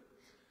delivery.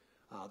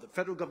 The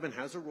federal government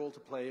has a role to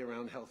play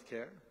around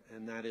healthcare,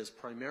 and that is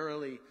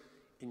primarily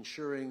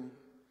ensuring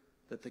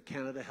that the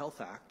Canada Health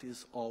Act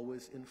is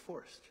always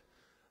enforced,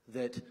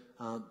 that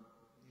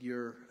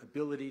your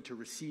ability to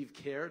receive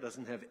care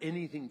doesn't have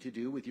anything to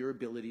do with your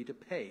ability to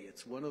pay.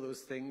 It's one of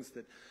those things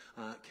that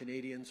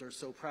Canadians are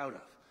so proud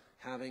of,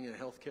 having a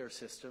healthcare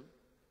system,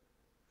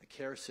 a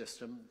care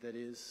system that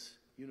is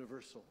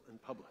universal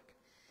and public.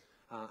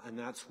 And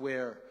that's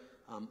where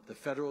the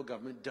federal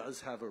government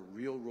does have a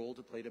real role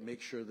to play to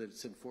make sure that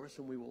it's enforced,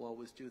 and we will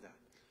always do that.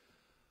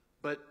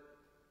 But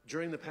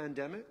during the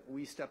pandemic,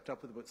 we stepped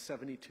up with about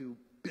 $72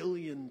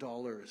 billion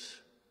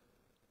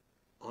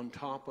on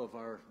top of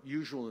our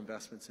usual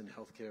investments in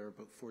healthcare,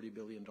 about $40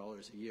 billion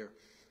a year,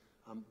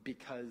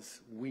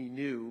 because we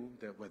knew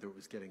that whether it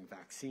was getting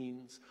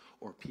vaccines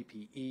or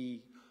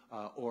PPE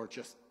or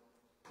just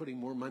putting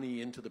more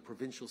money into the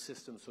provincial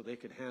system so they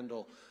could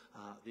handle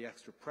the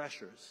extra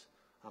pressures,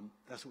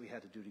 that's what we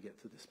had to do to get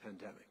through this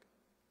pandemic.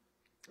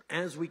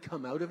 As we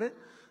come out of it,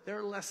 there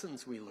are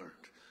lessons we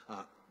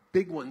learned,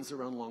 big ones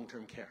around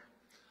long-term care,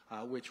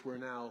 which we're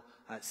now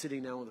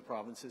sitting down with the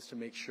provinces to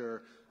make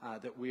sure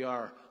that we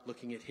are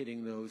looking at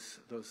hitting those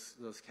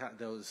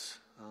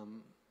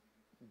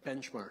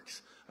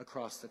benchmarks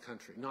across the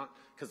country. Not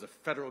because the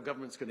federal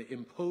government's going to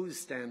impose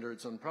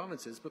standards on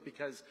provinces, but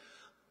because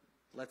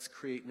let's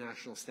create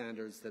national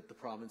standards that the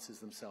provinces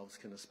themselves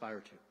can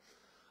aspire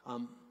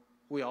to.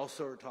 We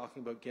also are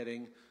talking about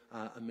getting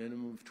a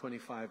minimum of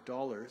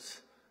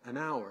 $25 an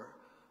hour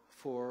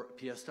for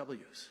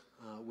PSWs,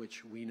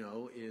 which we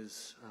know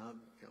is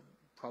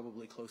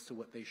probably close to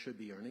what they should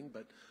be earning,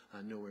 but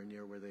nowhere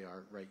near where they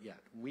are right yet.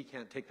 We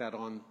can't take that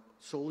on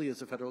solely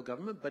as a federal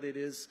government, but it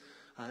is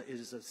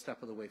a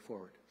step of the way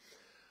forward.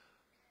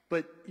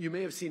 But you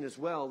may have seen as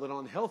well that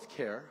on health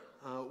care,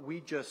 we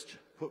just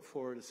put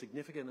forward a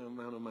significant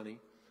amount of money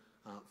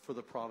for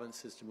the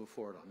provinces to move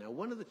forward on. Now,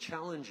 one of the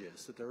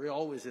challenges that there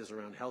always is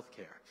around health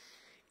care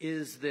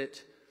is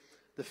that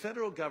the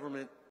federal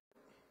government,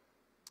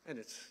 and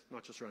it's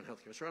not just around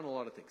health care, it's around a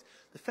lot of things,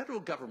 the federal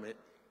government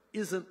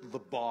isn't the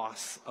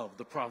boss of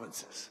the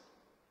provinces.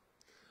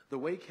 The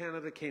way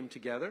Canada came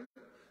together,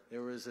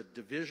 there was a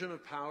division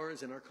of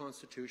powers in our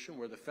Constitution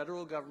where the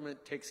federal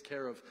government takes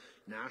care of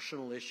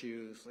national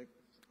issues like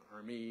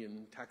army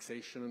and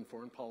taxation and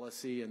foreign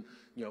policy and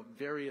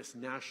various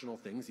national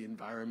things. The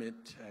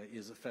environment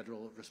is a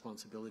federal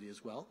responsibility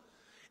as well.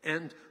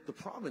 And the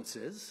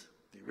provinces,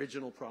 the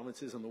original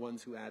provinces and the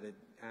ones who added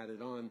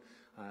on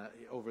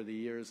over the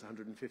years,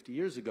 150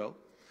 years ago,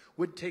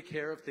 would take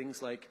care of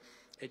things like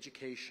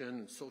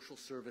education, social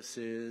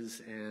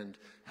services, and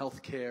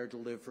healthcare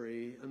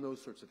delivery, and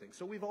those sorts of things.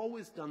 So we've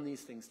always done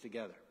these things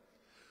together.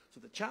 So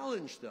the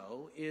challenge,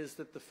 though, is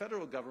that the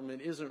federal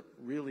government isn't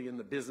really in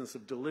the business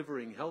of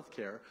delivering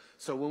healthcare.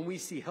 So when we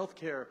see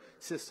healthcare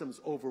systems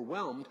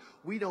overwhelmed,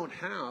 we don't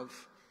have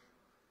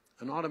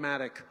an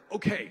automatic,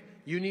 okay,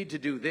 you need to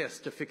do this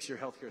to fix your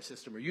healthcare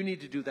system, or you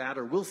need to do that,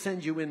 or we'll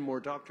send you in more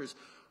doctors.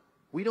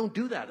 We don't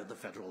do that at the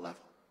federal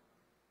level.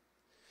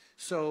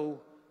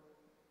 So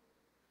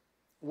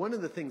one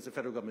of the things the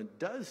federal government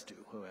does do,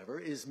 however,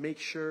 is make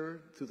sure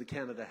through the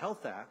Canada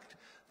Health Act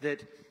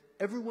that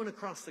everyone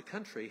across the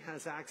country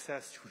has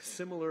access to a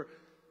similar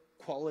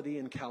quality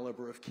and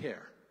caliber of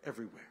care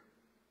everywhere.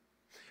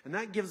 And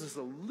that gives us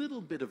a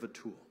little bit of a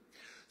tool.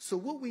 So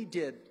what we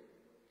did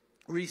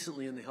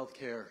recently in the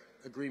healthcare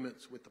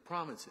agreements with the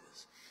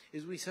provinces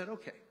is we said,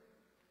 okay,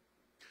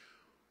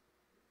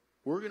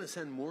 we're going to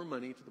send more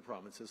money to the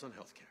provinces on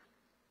healthcare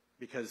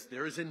because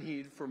there is a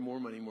need for more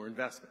money, more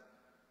investment.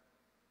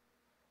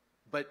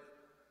 But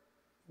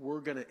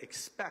we're going to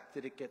expect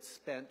that it gets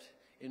spent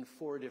in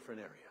 4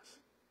 different areas.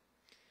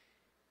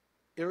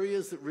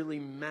 areas that really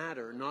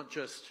matter, not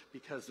just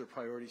because they're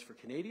priorities for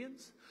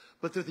Canadians,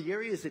 but they're the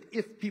areas that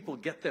if people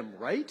get them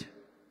right,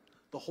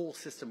 the whole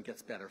system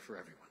gets better for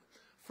everyone.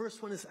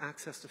 First one is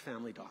access to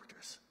family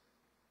doctors.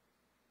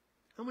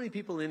 How many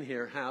people in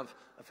here have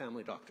a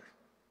family doctor?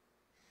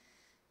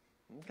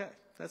 Okay,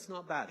 that's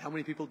not bad. How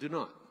many people do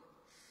not?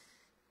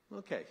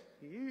 Okay,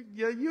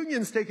 your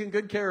union's taking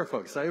good care of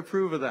folks. I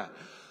approve of that.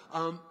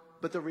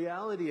 But the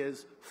reality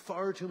is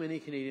far too many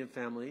Canadian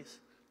families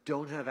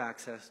don't have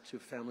access to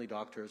family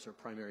doctors or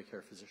primary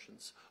care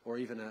physicians or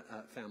even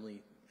a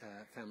family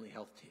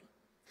health team.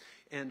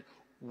 And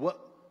what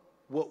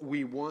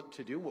we want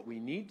to do, what we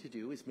need to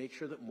do, is make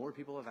sure that more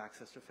people have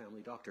access to a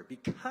family doctor,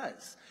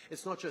 because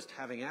it's not just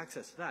having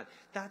access to that.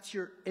 That's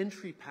your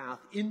entry path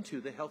into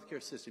the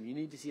healthcare system. You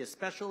need to see a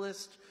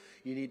specialist.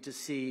 You need to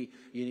see,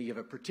 you have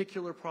a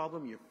particular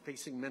problem. You're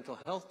facing mental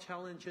health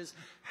challenges.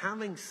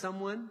 Having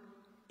someone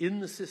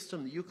in the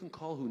system that you can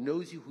call who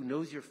knows you, who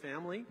knows your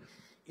family,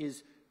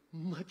 is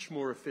much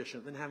more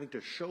efficient than having to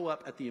show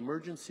up at the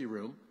emergency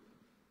room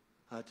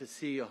to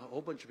see a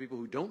whole bunch of people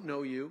who don't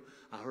know you,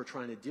 who are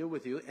trying to deal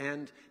with you,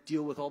 and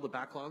deal with all the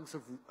backlogs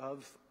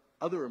of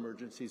other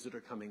emergencies that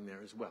are coming there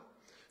as well.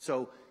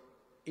 So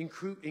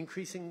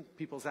increasing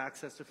people's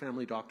access to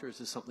family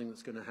doctors is something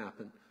that's going to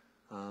happen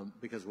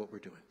because of what we're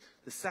doing.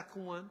 The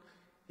second one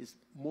is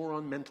more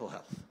on mental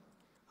health.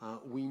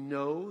 We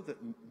know that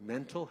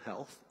mental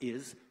health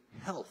is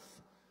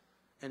health,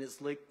 and it's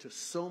linked to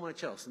so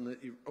much else. In the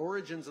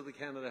origins of the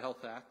Canada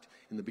Health Act,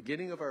 in the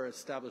beginning of our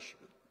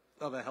establishment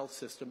of a health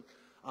system,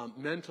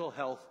 mental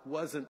health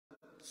wasn't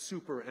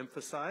super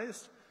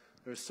emphasized.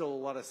 There's still a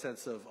lot of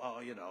sense of,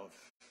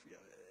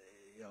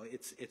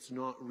 it's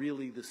not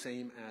really the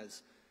same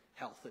as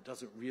health. It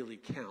doesn't really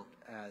count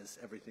as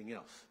everything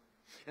else.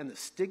 And the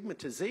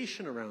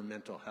stigmatization around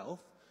mental health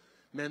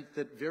meant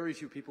that very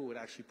few people would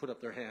actually put up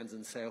their hands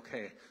and say,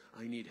 okay,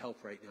 I need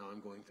help right now.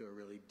 I'm going through a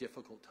really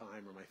difficult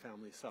time, or my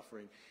family's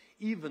suffering,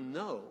 even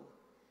though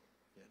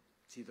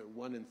it's either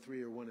 1 in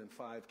 3 or 1 in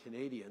 5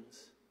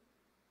 Canadians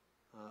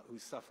who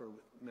suffer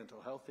with mental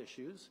health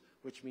issues,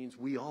 which means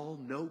we all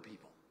know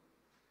people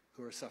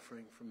who are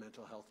suffering from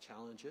mental health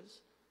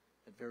challenges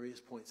at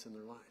various points in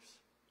their lives.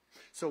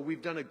 So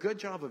we've done a good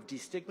job of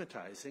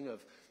destigmatizing,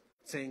 of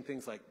saying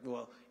things like,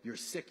 well, you're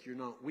sick, you're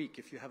not weak.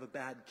 If you have a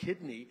bad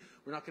kidney,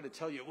 we're not going to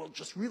tell you, well,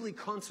 just really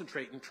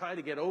concentrate and try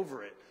to get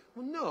over it.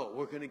 Well, no,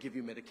 we're going to give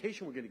you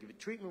medication, we're going to give you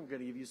treatment, we're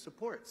going to give you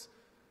supports.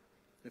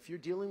 If you're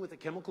dealing with a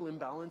chemical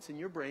imbalance in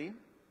your brain,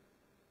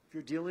 if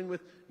you're dealing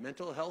with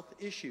mental health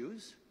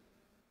issues,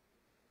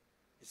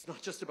 it's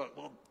not just about,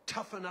 well,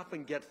 toughen up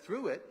and get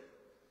through it.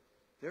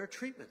 There are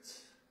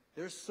treatments,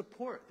 there's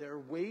support, there are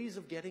ways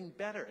of getting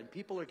better, and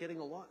people are getting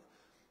a lot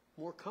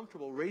more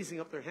comfortable raising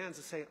up their hands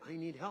and saying, I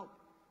need help.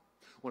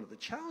 One of the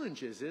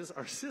challenges is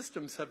our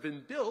systems have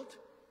been built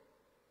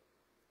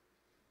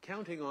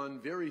counting on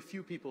very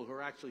few people who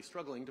are actually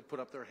struggling to put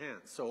up their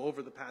hands. So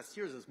over the past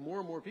years, as more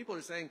and more people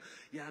are saying,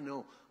 yeah,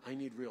 no, I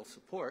need real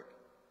support,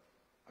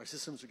 our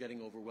systems are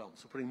getting overwhelmed.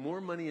 So putting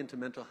more money into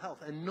mental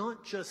health, and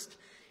not just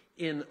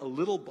in a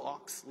little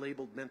box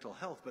labeled mental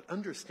health, but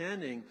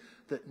understanding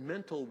that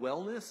mental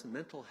wellness and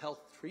mental health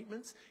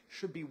treatments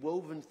should be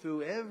woven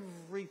through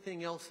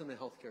everything else in the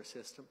healthcare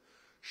system,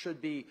 should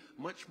be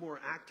much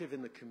more active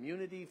in the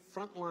community.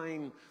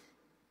 Frontline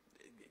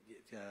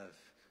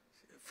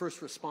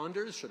first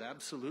responders should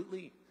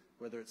absolutely,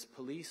 whether it's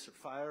police or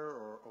fire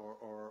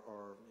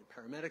or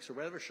paramedics or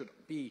whatever, should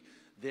be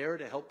there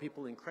to help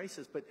people in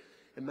crisis. But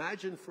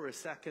imagine for a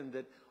second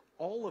that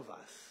all of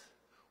us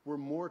were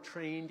more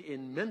trained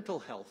in mental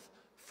health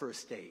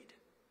first aid,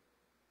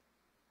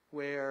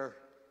 where,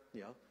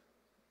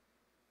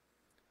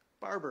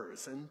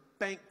 barbers and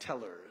bank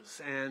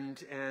tellers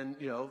and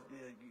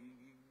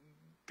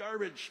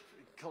garbage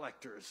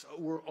collectors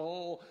were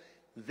all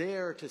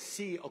there to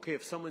see, okay,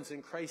 if someone's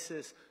in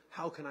crisis,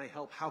 how can I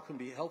help? How can I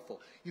be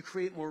helpful? You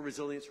create more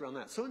resilience around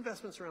that. So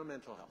investments around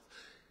mental health.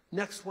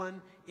 Next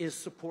one is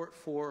support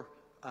for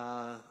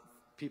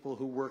people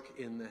who work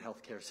in the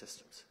healthcare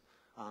systems.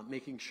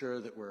 Making sure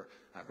that we're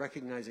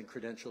recognizing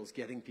credentials,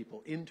 getting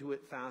people into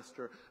it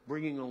faster,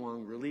 bringing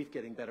along relief,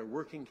 getting better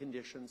working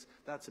conditions.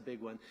 That's a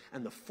big one.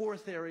 And the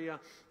fourth area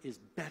is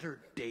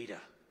better data.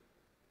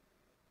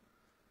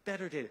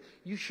 Better data.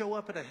 You show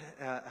up at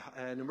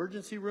an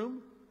emergency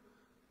room,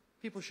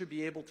 people should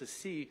be able to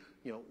see,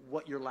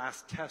 what your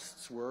last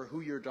tests were,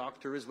 who your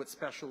doctor is, what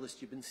specialist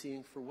you've been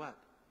seeing for what.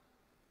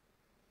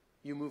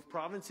 You move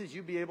provinces,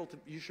 you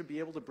should be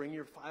able to bring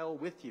your file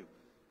with you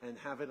and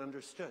have it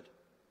understood.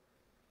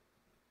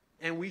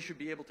 And we should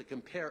be able to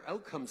compare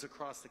outcomes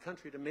across the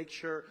country to make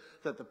sure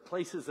that the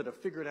places that have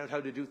figured out how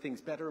to do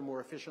things better, more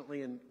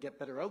efficiently, and get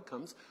better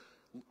outcomes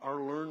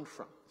are learned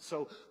from.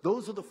 So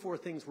those are the four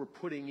things we're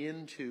putting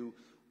into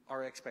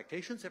our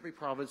expectations. Every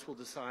province will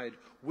decide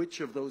which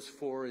of those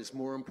 4 is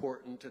more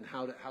important and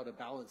how to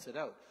balance it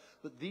out.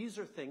 But these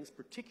are things,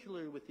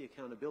 particularly with the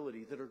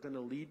accountability, that are going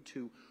to lead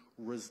to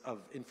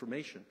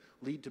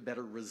lead to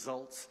better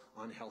results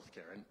on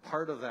healthcare. And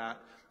part of that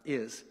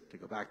is, to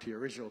go back to your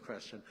original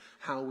question,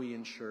 how we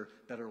ensure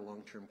better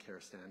long-term care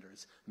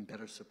standards and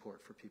better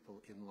support for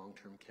people in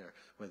long-term care,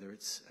 whether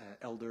it's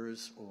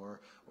elders or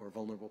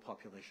vulnerable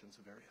populations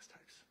of various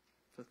types.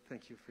 So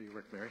thank you for your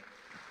work, Mary.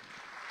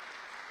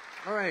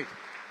 All right,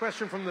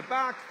 question from the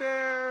back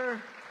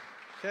there.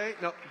 Okay,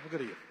 no, we'll go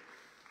to you.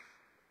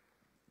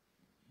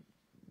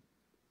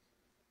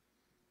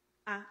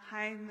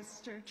 Hi,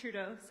 Mr.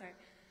 Trudeau. Sorry.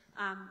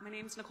 My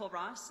name is Nicole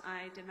Ross.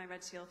 I did my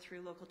Red Seal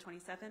through Local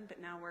 27,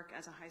 but now work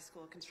as a high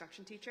school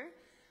construction teacher.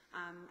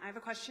 I have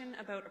a question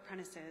about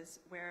apprentices,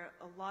 where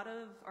a lot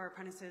of our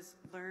apprentices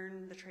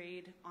learn the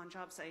trade on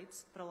job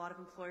sites, but a lot of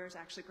employers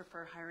actually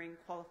prefer hiring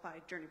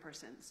qualified journey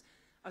persons.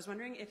 I was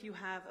wondering if you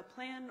have a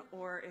plan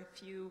or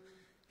if you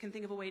can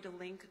think of a way to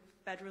link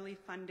federally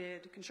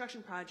funded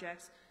construction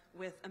projects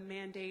with a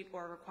mandate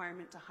or a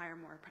requirement to hire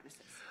more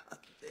apprentices.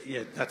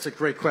 Yeah, that's a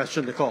great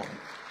question, Nicole.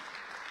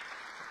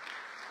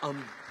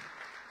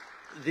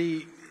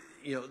 The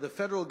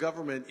federal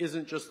government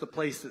isn't just the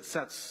place that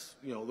sets,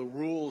 the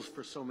rules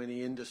for so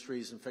many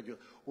industries and federal.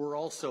 We're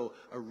also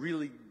a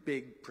really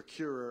big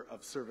procurer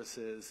of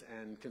services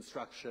and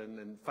construction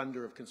and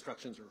funder of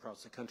constructions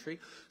across the country.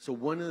 So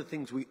one of the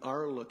things we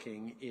are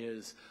looking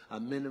is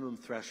minimum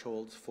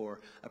thresholds for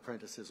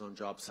apprentices on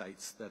job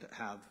sites that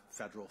have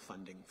federal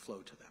funding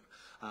flow to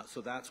them.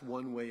 So that's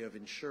one way of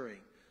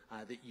ensuring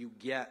that you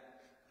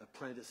get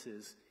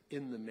apprentices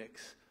in the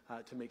mix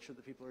to make sure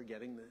that people are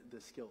getting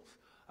the skills.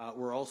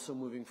 We're also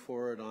moving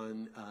forward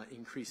on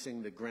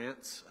increasing the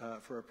grants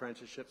for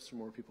apprenticeships so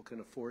more people can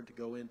afford to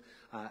go in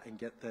and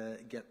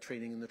get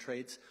training in the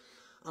trades.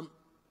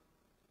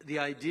 The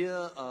idea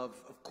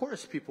of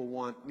course, people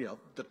want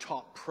the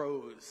top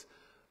pros,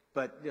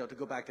 but to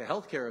go back to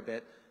healthcare a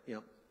bit,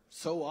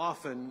 so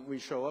often we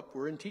show up,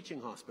 we're in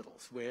teaching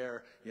hospitals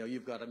where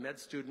you've got a med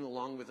student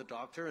along with a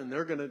doctor, and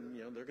they're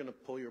gonna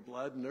pull your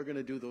blood and they're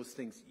gonna do those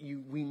things.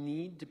 We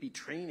need to be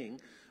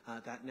training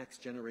that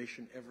next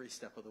generation every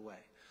step of the way.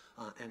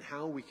 And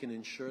how we can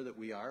ensure that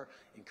we are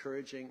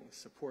encouraging,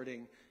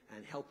 supporting,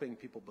 and helping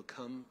people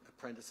become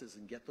apprentices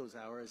and get those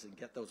hours and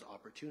get those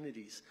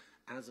opportunities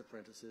as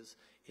apprentices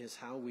is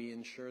how we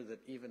ensure that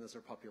even as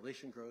our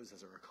population grows,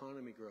 as our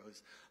economy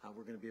grows,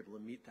 we're going to be able to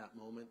meet that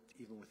moment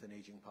even with an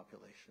aging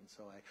population.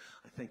 So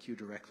I thank you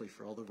directly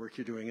for all the work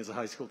you're doing as a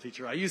high school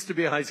teacher. I used to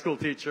be a high school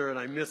teacher and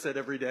I miss it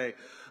every day,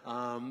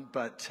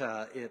 but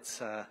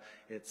it's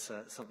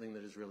something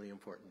that is really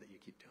important that you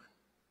keep doing.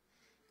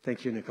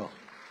 Thank you, Nicole.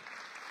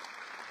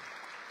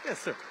 Yes,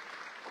 sir.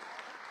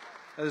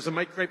 There's a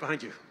mic right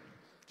behind you.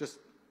 Just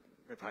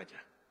right behind you.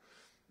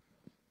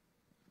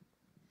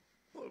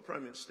 Hello,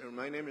 Prime Minister.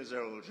 My name is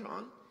Errol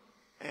John,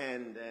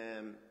 and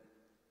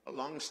a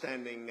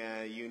long-standing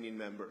union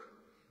member.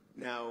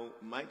 Now,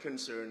 my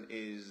concern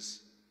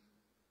is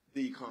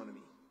the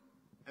economy.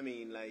 I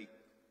mean, like,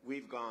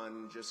 we've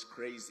gone just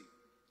crazy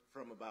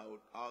from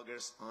about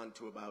August on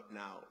to about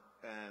now.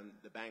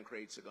 The bank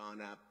rates have gone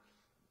up.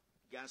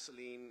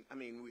 Gasoline, I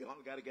mean, we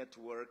all got to get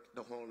to work,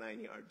 the whole 9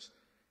 yards.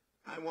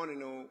 I want to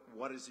know,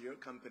 what is your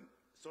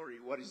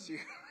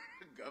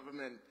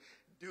government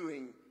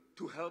doing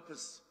to help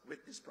us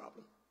with this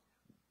problem?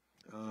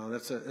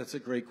 That's a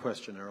great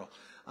question, Errol,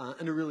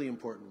 and a really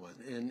important one.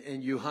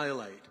 And you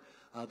highlight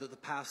that the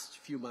past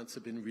few months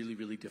have been really,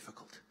 really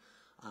difficult.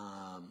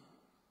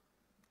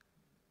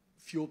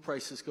 Fuel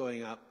prices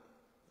going up,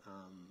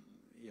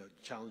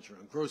 challenge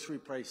around grocery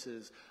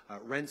prices,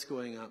 rents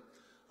going up.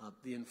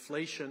 The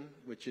inflation,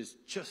 which is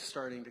just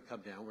starting to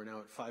come down, we're now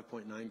at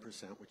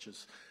 5.9%, which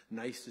is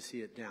nice to see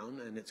it down,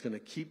 and it's going to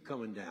keep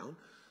coming down,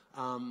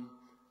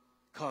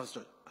 caused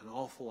an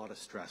awful lot of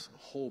stress on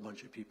a whole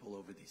bunch of people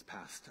over these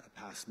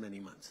past many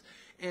months.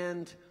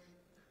 And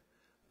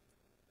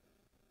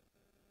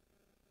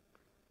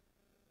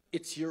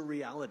it's your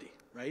reality,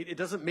 right? It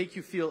doesn't make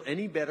you feel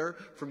any better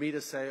for me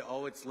to say,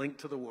 oh, it's linked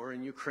to the war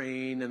in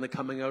Ukraine and the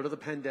coming out of the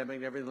pandemic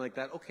and everything like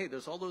that. Okay,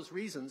 there's all those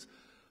reasons,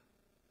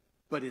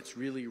 but it's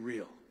really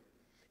real.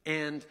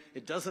 And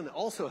it doesn't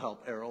also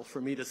help, Errol,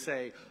 for me to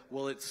say,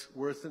 well, it's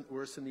worse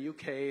in the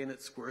UK and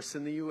it's worse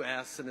in the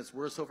US and it's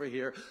worse over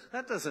here.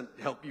 That doesn't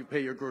help you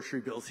pay your grocery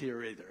bills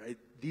here either, right?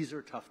 These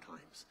are tough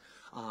times.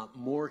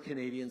 More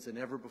Canadians than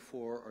ever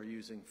before are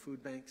using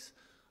food banks.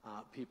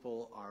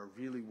 People are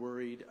really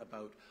worried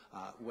about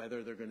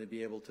whether they're going to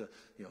be able to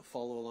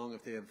follow along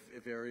if they have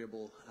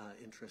variable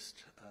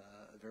interest,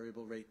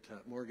 variable rate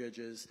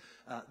mortgages.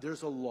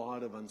 There's a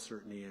lot of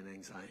uncertainty and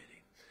anxiety.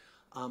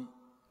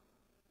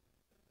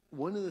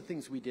 One of the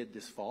things we did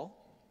this fall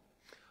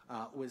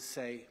was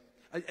say,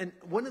 and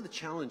one of the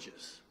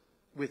challenges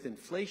with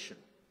inflation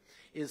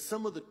is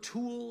some of the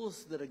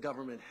tools that a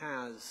government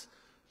has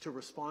to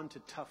respond to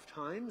tough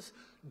times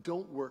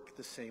don't work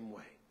the same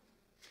way.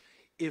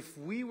 If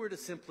we were to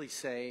simply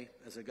say,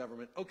 as a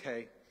government,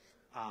 okay,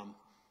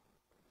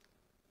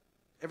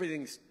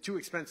 everything's too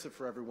expensive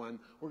for everyone.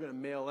 We're going to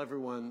mail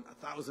everyone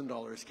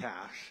 $1,000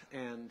 cash,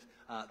 and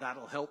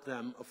that'll help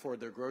them afford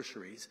their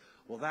groceries.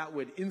 Well, that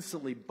would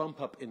instantly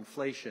bump up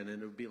inflation,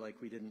 and it would be like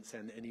we didn't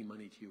send any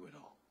money to you at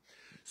all.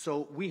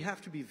 So we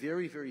have to be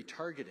very, very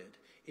targeted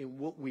in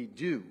what we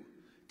do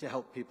to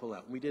help people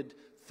out. We did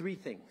 3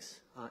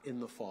 things in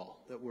the fall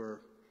that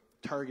were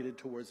targeted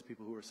towards the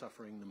people who were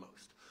suffering the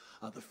most.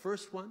 The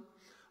first one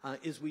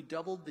is we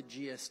doubled the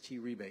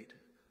GST rebate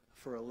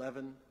for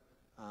 11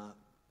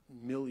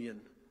 million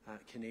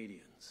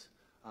Canadians,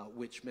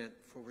 which meant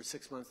for over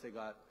 6 months they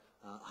got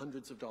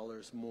hundreds of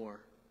dollars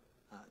more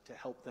to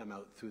help them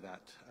out through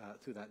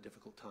that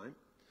difficult time.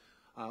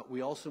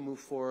 We also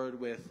moved forward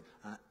with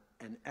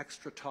an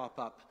extra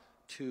top-up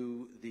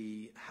to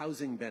the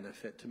housing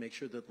benefit to make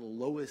sure that the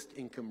lowest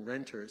income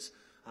renters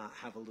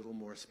have a little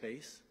more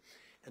space.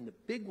 And the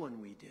big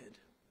one we did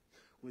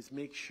was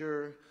make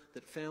sure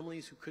that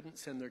families who couldn't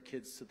send their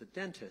kids to the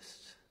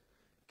dentist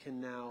can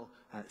now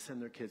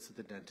send their kids to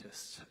the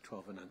dentist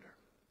 12 and under.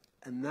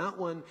 And that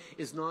one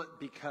is not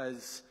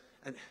because,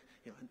 and,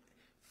 you know,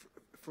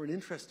 for an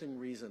interesting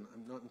reason,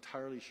 I'm not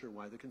entirely sure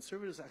why, the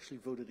Conservatives actually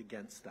voted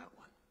against that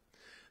one.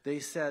 They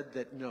said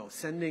that no,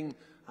 sending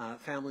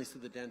families to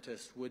the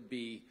dentist would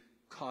be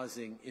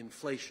causing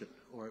inflation,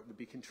 or it would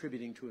be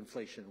contributing to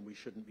inflation, and we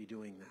shouldn't be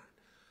doing that.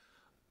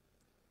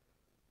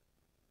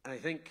 And I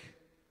think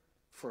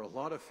for a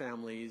lot of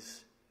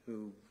families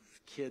whose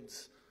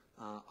kids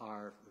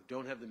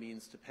don't have the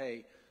means to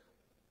pay,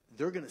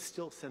 they're going to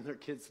still send their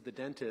kids to the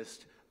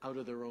dentist out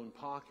of their own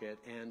pocket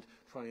and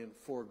try and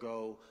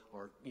forego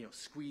or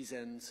squeeze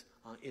ends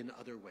in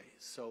other ways.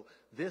 So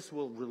this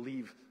will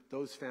relieve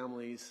those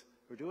families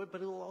who do it,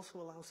 but it will also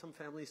allow some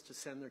families to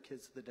send their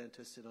kids to the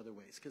dentist in other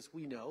ways, because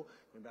we know,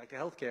 going back to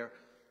healthcare,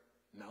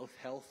 mouth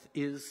health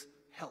is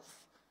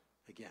health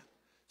again.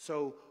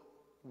 So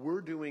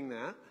we're doing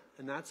that,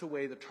 and that's a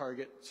way to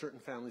target certain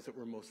families that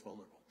were most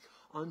vulnerable.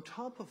 On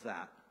top of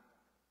that,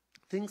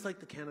 things like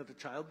the Canada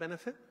Child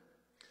Benefit,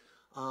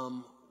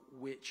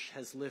 which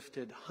has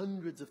lifted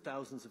hundreds of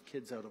thousands of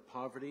kids out of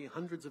poverty,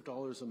 hundreds of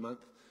dollars a month,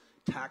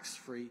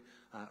 tax-free,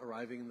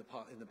 arriving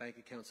in the bank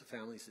accounts of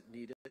families that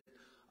need it,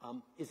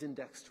 is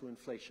indexed to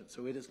inflation.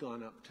 So it has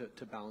gone up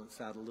to balance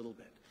that a little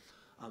bit.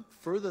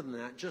 Further than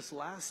that, just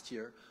last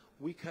year,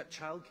 we cut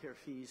childcare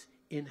fees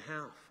in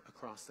half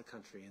across the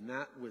country, and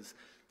that was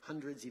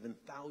hundreds, even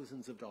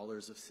thousands of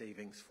dollars of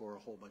savings for a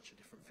whole bunch of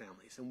different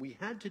families. And we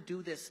had to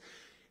do this,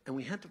 and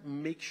we had to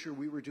make sure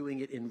we were doing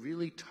it in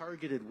really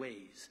targeted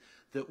ways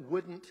that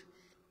wouldn't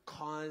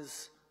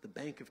cause the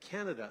Bank of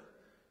Canada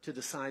to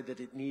decide that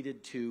it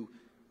needed to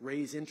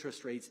raise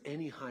interest rates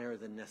any higher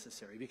than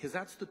necessary, because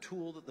that's the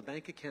tool that the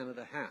Bank of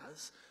Canada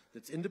has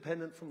that's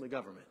independent from the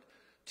government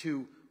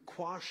to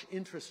quash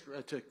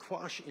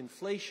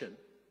inflation.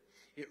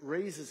 It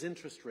raises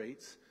interest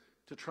rates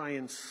to try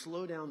and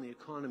slow down the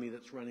economy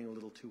that's running a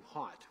little too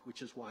hot,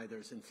 which is why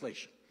there's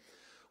inflation.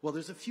 Well,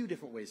 there's a few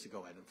different ways to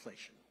go at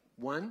inflation.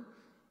 One,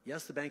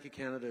 yes, the Bank of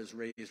Canada has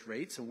raised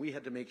rates, and we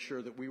had to make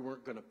sure that we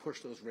weren't going to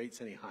push those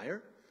rates any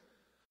higher.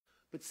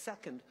 But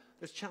second,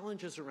 there's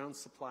challenges around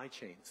supply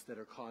chains that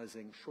are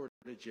causing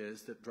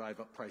shortages that drive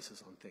up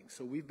prices on things.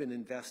 So we've been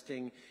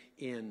investing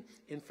in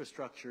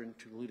infrastructure,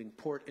 including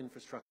port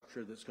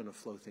infrastructure, that's going to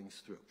flow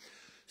things through.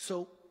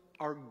 So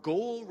our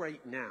goal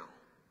right now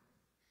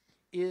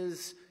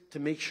is to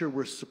make sure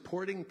we're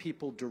supporting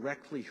people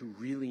directly who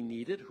really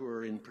need it, who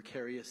are in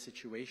precarious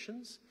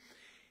situations,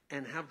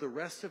 and have the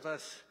rest of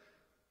us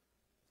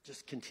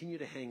just continue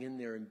to hang in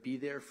there and be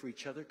there for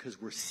each other,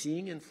 because we're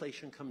seeing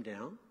inflation come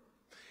down.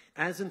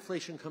 As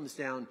inflation comes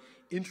down,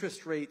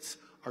 interest rates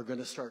are going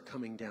to start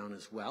coming down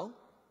as well.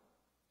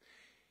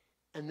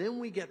 And then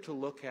we get to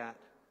look at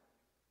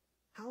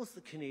how is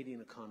the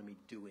Canadian economy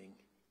doing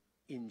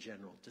in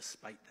general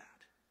despite that.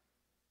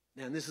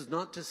 Now, and this is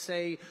not to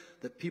say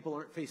that people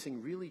aren't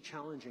facing really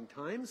challenging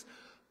times,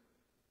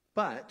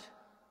 but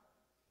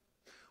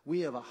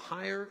we have a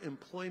higher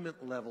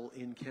employment level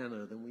in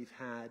Canada than we've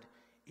had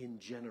in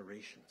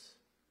generations,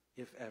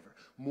 if ever.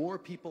 More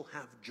people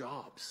have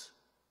jobs.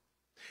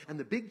 And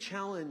the big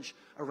challenge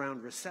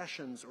around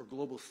recessions or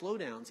global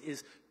slowdowns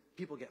is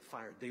people get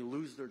fired. They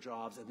lose their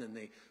jobs, and then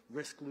they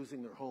risk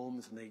losing their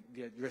homes, and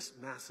they risk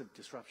massive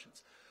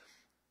disruptions.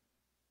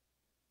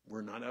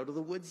 We're not out of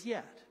the woods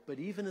yet, but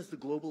even as the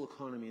global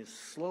economy is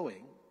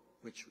slowing,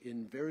 which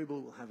invariably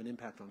will have an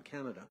impact on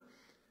Canada,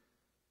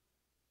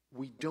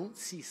 we don't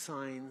see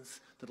signs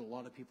that a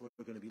lot of people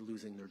are going to be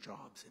losing their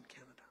jobs in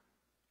Canada.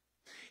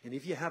 And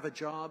if you have a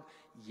job,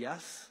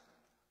 yes,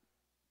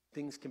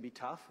 things can be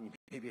tough, and you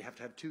maybe have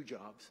to have 2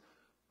 jobs,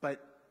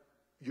 but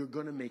you're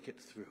going to make it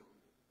through.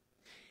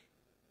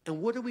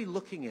 And what are we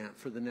looking at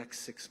for the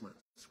next 6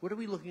 months? What are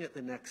we looking at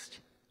the next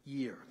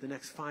year, the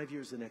next 5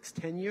 years, the next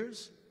 10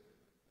 years?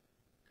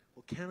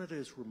 Well, Canada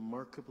is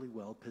remarkably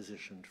well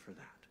positioned for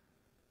that.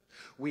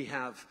 We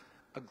have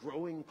a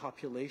growing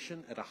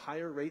population at a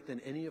higher rate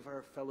than any of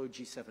our fellow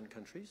G7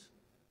 countries.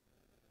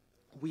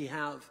 We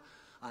have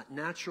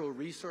natural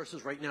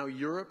resources. Right now,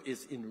 Europe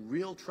is in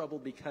real trouble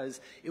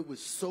because it was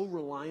so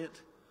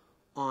reliant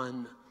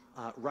on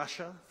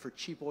Russia for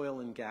cheap oil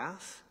and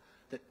gas,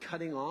 that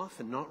cutting off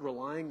and not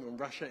relying on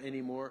Russia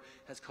anymore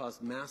has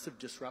caused massive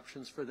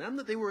disruptions for them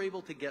that they were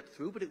able to get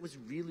through, but it was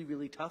really,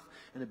 really tough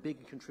and a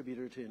big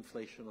contributor to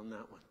inflation on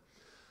that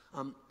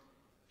one.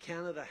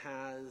 Canada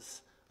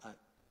has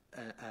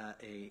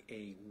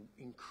a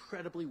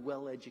incredibly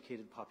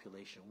well-educated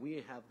population.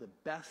 We have the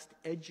best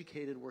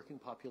educated working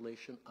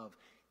population of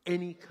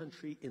any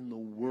country in the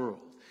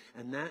world,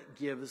 and that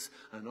gives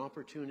an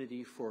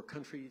opportunity for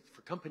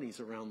companies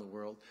around the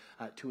world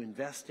to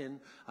invest in,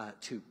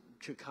 to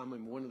come.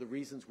 And one of the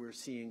reasons we're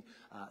seeing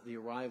the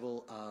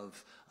arrival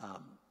of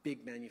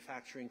big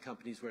manufacturing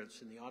companies, whether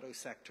it's in the auto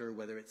sector,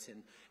 whether it's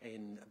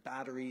in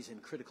batteries, in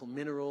critical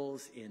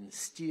minerals, in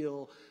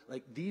steel,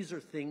 like these are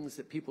things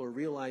that people are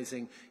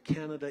realizing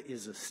Canada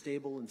is a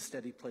stable and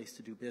steady place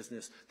to do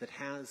business that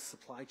has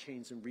supply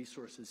chains and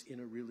resources in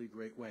a really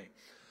great way.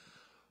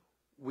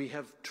 We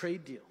have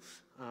trade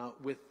deals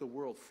with the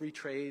world, free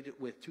trade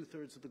with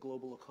 2/3 of the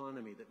global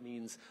economy. That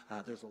means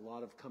there's a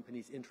lot of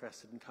companies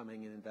interested in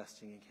coming and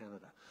investing in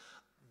Canada.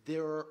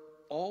 There are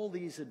all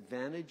these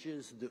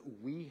advantages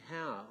that we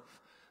have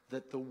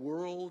that the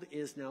world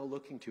is now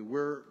looking to.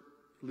 We're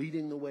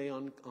leading the way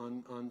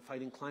on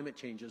fighting climate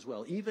change as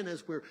well, even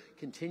as we're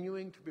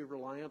continuing to be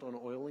reliant on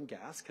oil and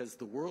gas, because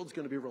the world's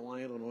going to be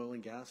reliant on oil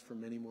and gas for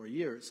many more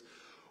years.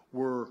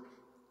 We're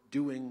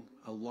doing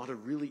a lot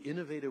of really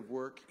innovative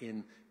work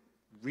in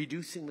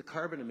reducing the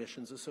carbon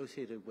emissions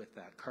associated with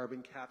that.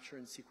 Carbon capture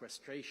and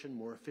sequestration,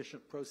 more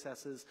efficient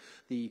processes.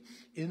 The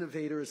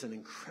innovators and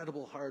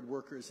incredible hard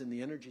workers in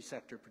the energy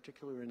sector,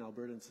 particularly in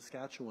Alberta and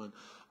Saskatchewan,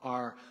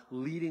 are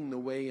leading the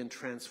way in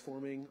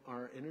transforming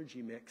our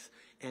energy mix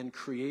and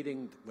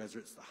creating, whether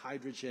it's the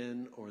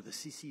hydrogen or the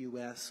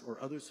CCUS or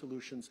other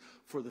solutions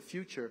for the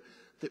future,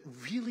 that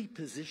really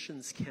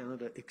positions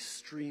Canada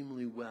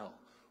extremely well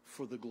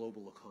for the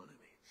global economy.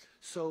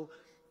 So,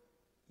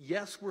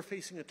 yes, we're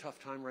facing a tough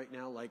time right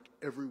now like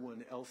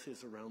everyone else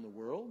is around the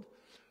world,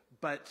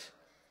 but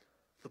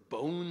the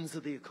bones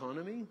of the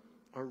economy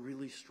are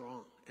really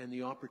strong, and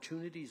the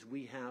opportunities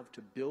we have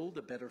to build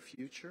a better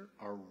future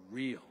are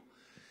real.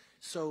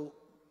 So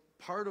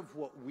part of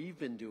what we've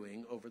been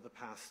doing over the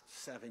past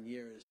 7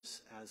 years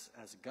as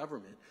a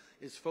government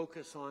is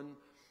focus on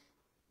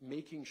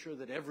making sure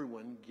that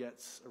everyone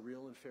gets a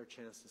real and fair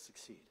chance to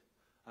succeed.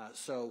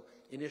 So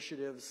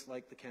initiatives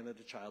like the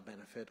Canada Child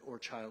Benefit or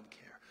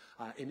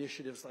childcare,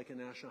 initiatives like a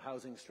national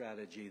housing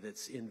strategy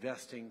that's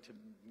investing to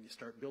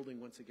start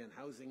building once again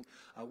housing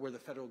where the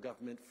federal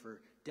government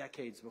for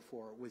decades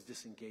before was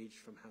disengaged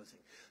from housing.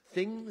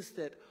 Things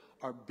that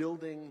are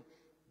building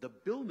the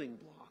building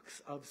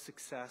blocks of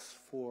success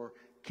for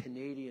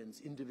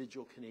Canadians,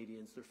 individual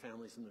Canadians, their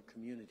families and their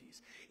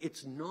communities.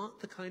 It's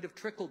not the kind of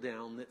trickle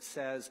down that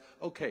says,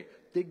 okay,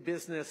 big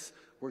business,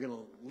 we're going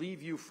to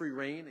leave you free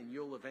rein and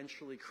you'll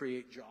eventually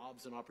create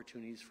jobs and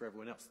opportunities for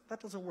everyone else. That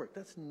doesn't work.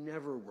 That's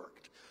never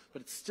worked.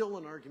 But it's still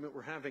an argument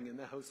we're having in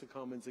the House of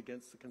Commons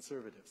against the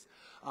Conservatives.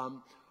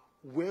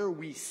 Where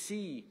we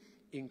see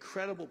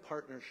incredible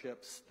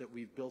partnerships that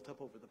we've built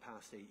up over the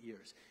past 8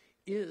 years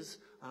is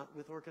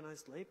with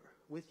organized labor,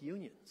 with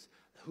unions,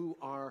 who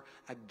are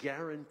a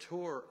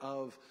guarantor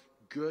of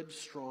good,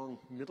 strong,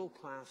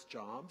 middle-class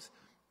jobs,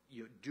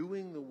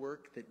 doing the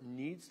work that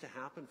needs to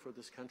happen for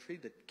this country,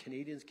 that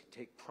Canadians can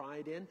take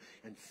pride in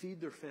and feed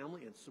their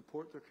family and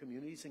support their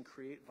communities and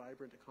create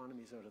vibrant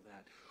economies out of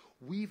that.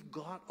 We've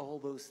got all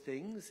those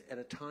things at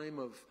a time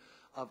of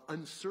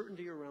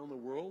uncertainty around the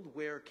world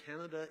where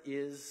Canada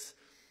is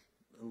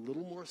a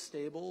little more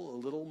stable, a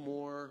little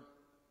more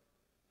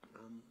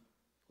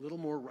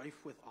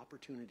rife with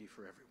opportunity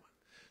for everyone.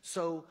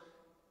 So,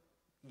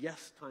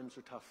 yes, times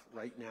are tough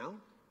right now,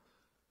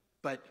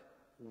 but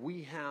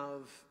we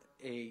have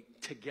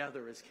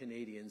together as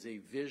Canadians, a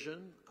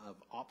vision of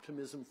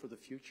optimism for the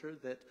future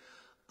that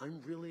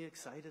I'm really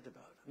excited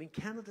about. I mean,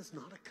 Canada's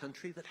not a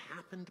country that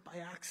happened by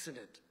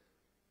accident.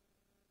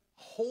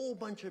 A whole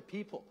bunch of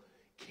people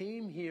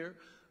came here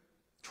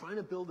trying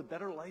to build a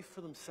better life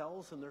for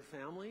themselves and their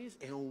families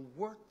and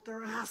worked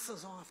their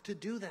asses off to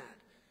do that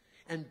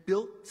and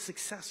built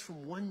success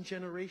from one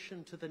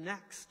generation to the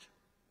next.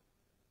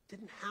 It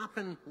didn't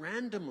happen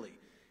randomly.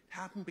 It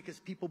happened because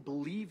people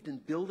believed in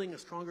building a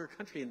stronger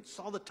country and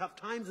saw the tough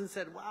times and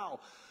said, wow,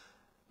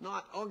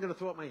 not, oh, I'm going to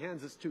throw up my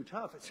hands, it's too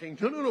tough. It's saying,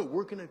 no,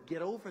 we're going to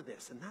get over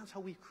this. And that's how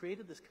we've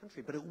created this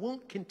country. But it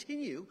won't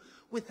continue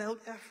without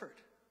effort,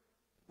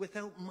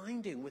 without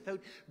minding,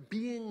 without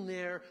being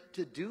there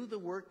to do the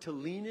work, to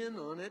lean in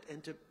on it,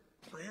 and to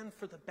plan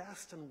for the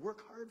best and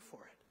work hard for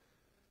it.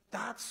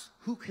 That's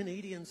who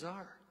Canadians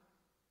are.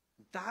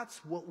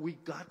 That's what we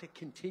got to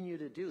continue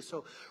to do.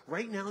 So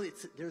right now,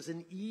 there's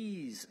an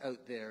ease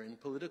out there in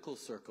political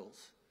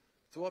circles.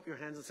 Throw up your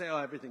hands and say, oh,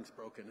 everything's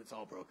broken. It's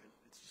all broken.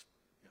 It's just,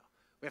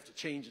 we have to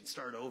change and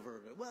start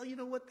over. Well, you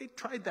know what? They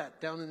tried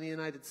that down in the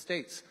United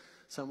States.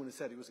 Someone who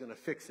said he was going to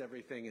fix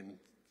everything and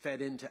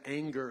fed into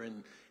anger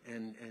and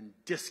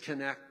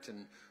disconnect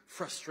and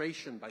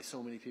frustration by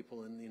so many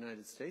people in the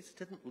United States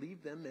didn't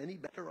leave them any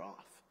better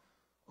off.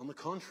 On the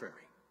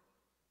contrary.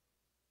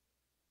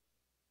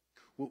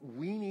 What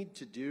we need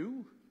to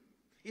do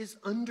is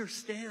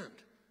understand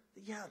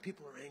that, yeah,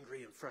 people are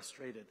angry and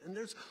frustrated, and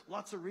there's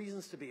lots of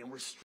reasons to be, and we're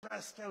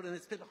stressed out, and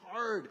it's been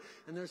hard,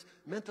 and there's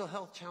mental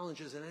health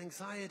challenges and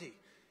anxiety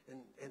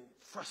and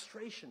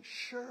frustration,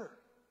 sure.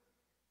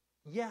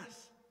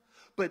 Yes.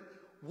 But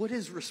what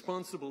is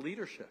responsible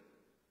leadership?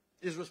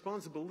 Is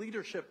responsible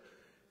leadership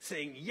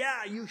saying,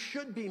 yeah, you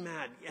should be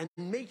mad, and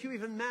make you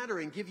even madder,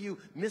 and give you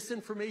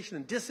misinformation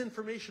and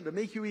disinformation to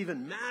make you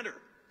even madder,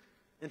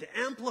 and to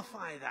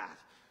amplify that,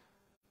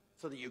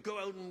 so that you go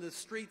out in the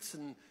streets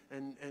and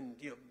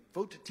you know,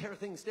 vote to tear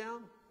things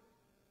down?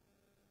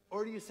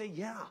 Or do you say,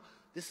 yeah,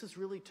 this is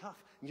really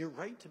tough, and you're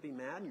right to be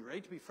mad, and you're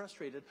right to be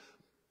frustrated,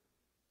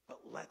 but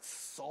let's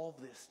solve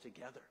this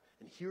together.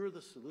 And here are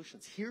the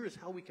solutions. Here is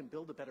how we can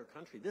build a better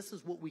country. This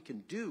is what we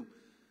can do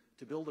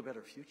to build a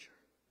better future.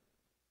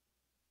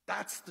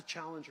 That's the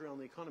challenge around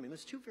the economy. And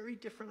there's two very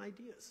different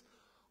ideas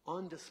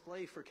on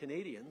display for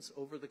Canadians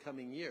over the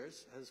coming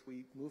years as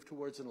we move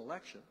towards an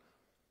election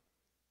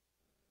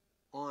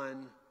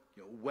on,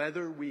 you know,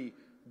 whether we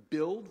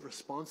build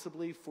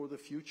responsibly for the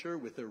future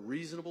with a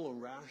reasonable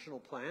and rational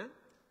plan,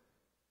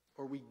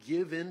 or we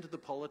give in to the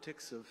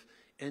politics of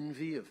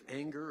envy, of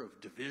anger, of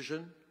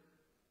division,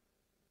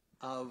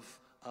 of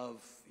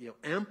you know,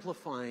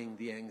 amplifying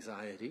the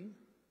anxiety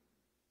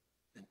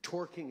and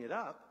torquing it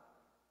up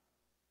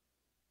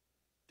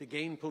to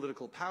gain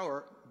political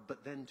power,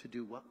 but then to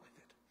do what with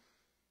it?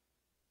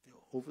 You know,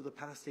 over the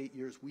past 8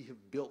 years, we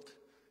have built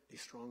a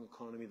strong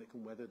economy that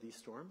can weather these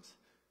storms,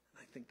 and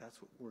I think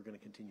that's what we're going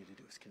to continue to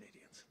do as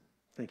Canadians.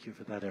 Thank you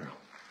for that, Errol.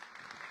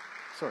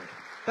 Sorry.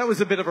 That was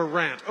a bit of a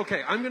rant.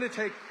 Okay, I'm going to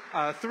take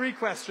 3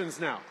 questions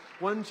now.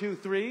 1, 2,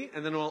 3,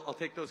 and then I'll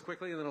take those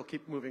quickly, and then I'll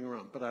keep moving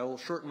around. But I will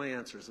shorten my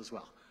answers as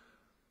well.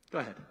 Go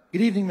ahead.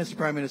 Good evening, Mr.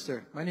 Prime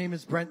Minister. My name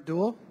is Brent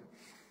Duell.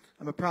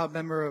 I'm a proud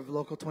member of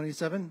Local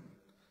 27,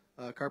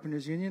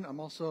 Carpenters Union. I'm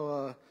also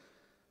a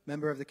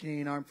member of the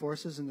Canadian Armed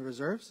Forces and the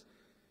Reserves.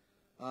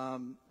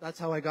 That's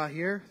how I got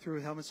here, through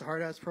Helmets to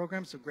Hard Hats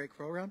program. It's a great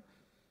program.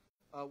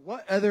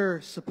 What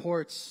other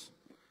supports,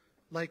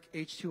 like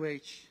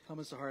H2H,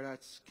 Helmets to Hard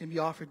Hats, can be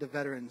offered to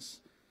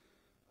veterans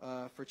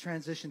for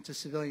transition to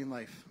civilian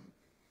life?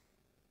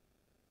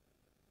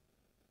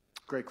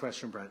 Great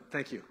question, Brent.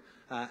 Thank you.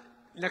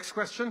 Next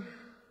question.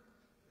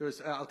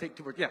 I'll take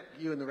 2 words. Yeah,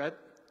 you in the red.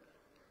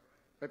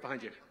 Right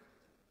behind you.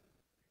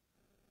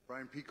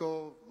 Brian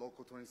Pico,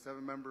 Local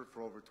 27 member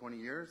for over 20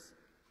 years.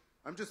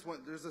 I'm just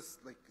wondering, there's this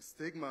like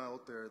stigma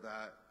out there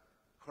that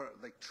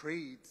like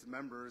trades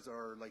members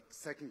are like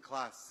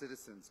second-class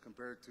citizens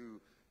compared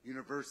to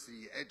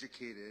university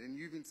educated. And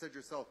you even said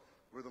yourself,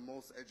 we're the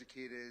most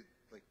educated,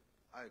 like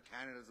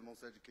Canada is the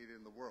most educated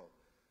in the world.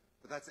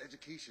 But that's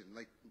education.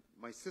 Like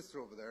my sister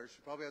over there, she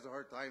probably has a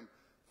hard time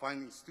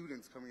finding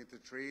students coming into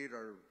trade,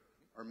 or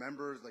our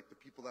members, like the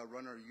people that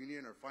run our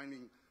union, are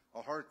finding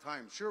a hard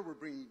time. Sure, we're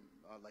bringing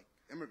like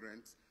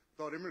immigrants.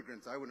 Without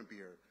immigrants, I wouldn't be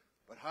here.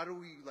 But how do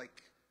we like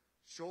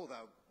show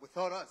that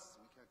without us,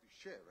 we can't do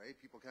shit, right?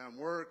 People can't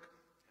work.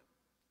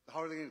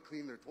 How are they going to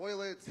clean their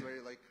toilets,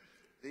 right? Like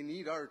they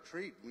need our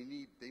trade.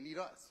 They need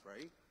us,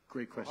 right?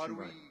 Great question, so how do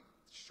Brian. we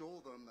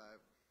show them that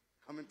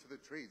come into the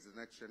trades, the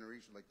next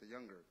generation, like the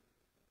younger?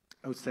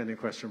 Outstanding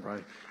question,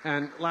 Brian.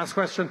 And last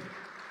question.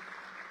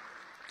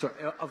 Sorry,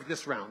 of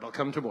this round. I'll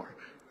come to more.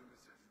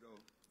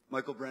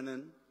 Michael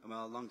Brennan. I'm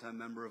a longtime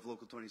member of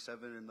Local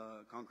 27 in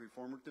the Concrete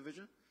Formwork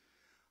Division.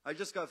 I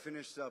just got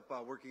finished up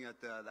working at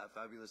that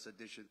fabulous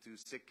addition to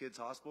Sick Kids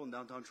Hospital in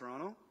downtown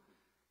Toronto.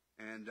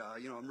 And,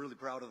 you know, I'm really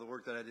proud of the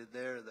work that I did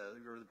there,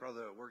 really proud of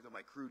the work that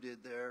my crew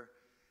did there.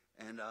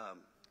 And,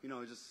 you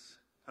know, just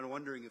kind of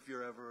wondering if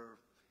you've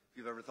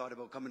ever thought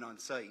about coming on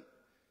site,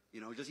 you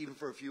know, just even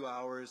for a few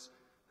hours.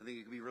 I think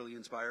it could be really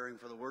inspiring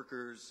for the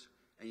workers.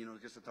 And, you know,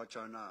 just to touch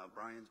on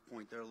Brian's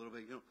point there a little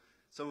bit, you know,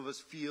 some of us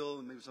feel,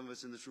 and maybe some of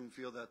us in this room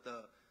feel that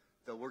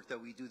the work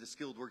that we do, the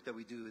skilled work that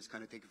we do, is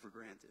kind of taken for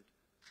granted.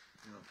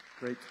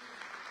 Yeah,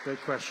 great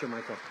question,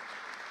 Michael.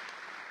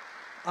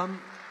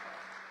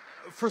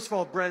 First of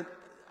all, Brent,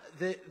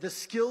 the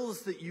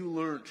skills that you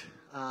learned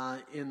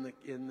in the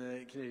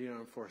Canadian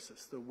Armed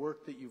Forces, the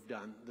work that you've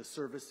done, the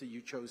service that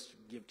you chose to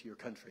give to your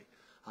country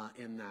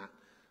in that,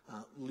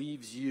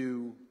 leaves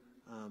you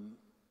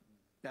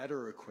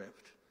better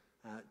equipped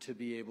to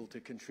be able to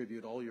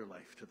contribute all your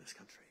life to this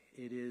country.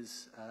 It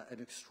is an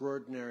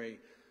extraordinarily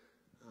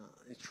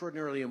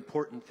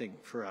important thing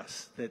for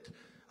us that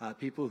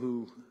people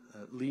who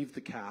leave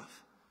the CAF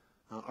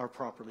are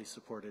properly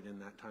supported in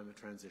that time of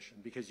transition,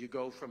 because you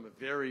go from a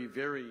very,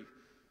 very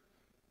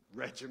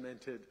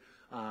regimented,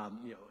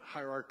 you know,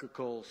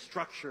 hierarchical,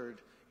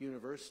 structured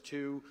universe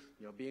to,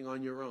 you know, being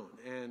on your own.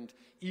 And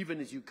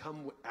even as you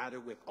come at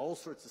it with all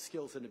sorts of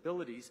skills and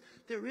abilities,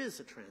 there is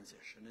a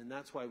transition, and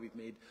that's why we've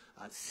made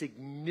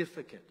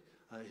significant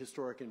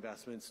historic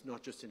investments,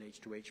 not just in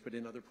H2H, but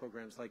in other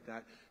programs like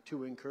that,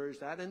 to encourage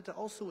that, and to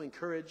also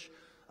encourage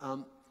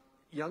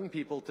young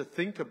people to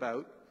think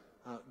about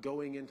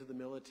going into the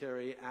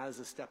military as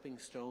a stepping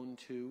stone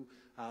to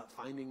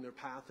finding their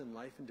path in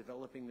life and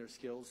developing their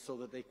skills so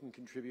that they can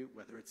contribute,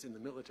 whether it's in the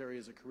military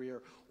as a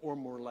career or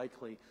more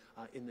likely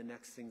in the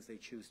next things they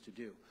choose to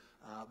do.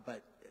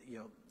 But you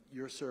know,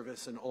 your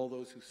service and all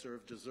those who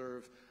serve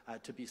deserve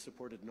to be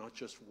supported not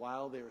just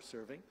while they are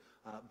serving,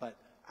 but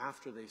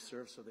after they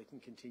serve, so they can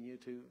continue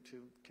to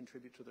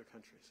contribute to their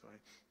country. So I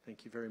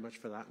thank you very much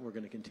for that, and we're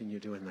going to continue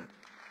doing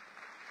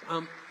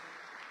that.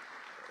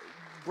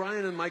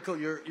 Brian and Michael,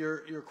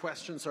 your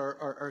questions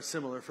are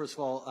similar. First of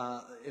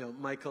all, you know,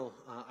 Michael,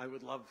 I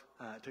would love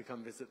to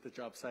come visit the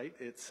job site.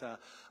 It's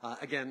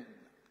again,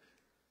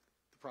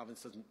 the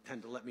province doesn't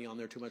tend to let me on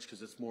there too much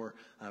because it's more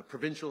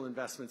provincial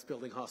investments,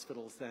 building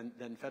hospitals,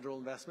 than federal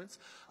investments.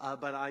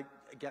 But I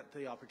get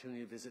the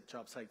opportunity to visit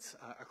job sites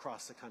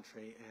across the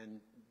country and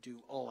do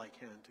all I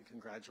can to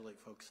congratulate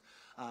folks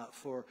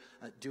for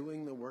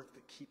doing the work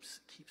that keeps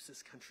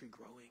this country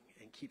growing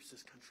and keeps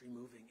this country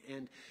moving.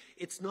 And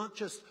it's not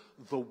just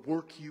the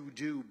work you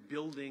do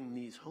building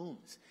these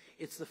homes.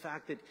 It's the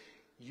fact that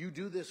you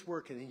do this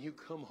work and then you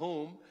come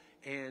home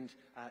and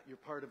you're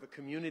part of a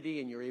community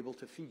and you're able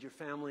to feed your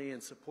family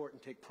and support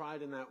and take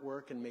pride in that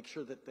work and make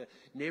sure that the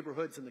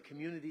neighborhoods and the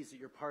communities that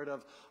you're part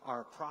of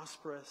are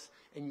prosperous,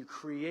 and you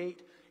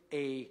create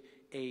a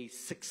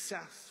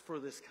success for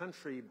this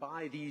country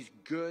by these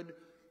good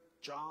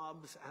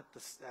jobs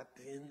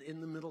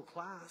in the middle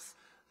class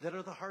that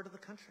are the heart of the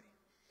country.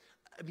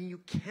 I mean, you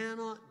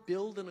cannot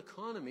build an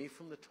economy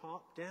from the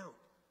top down.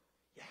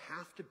 You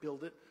have to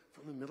build it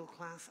from the middle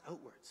class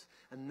outwards.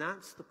 And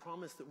that's the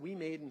promise that we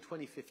made in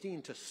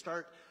 2015 to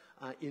start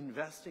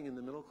investing in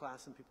the middle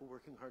class and people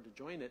working hard to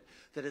join it,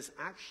 that has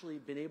actually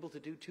been able to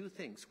do two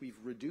things. We've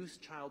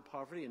reduced child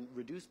poverty and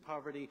reduced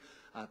poverty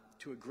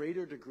to a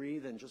greater degree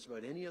than just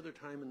about any other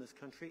time in this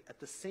country,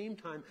 at the same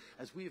time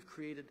as we have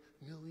created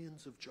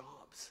millions of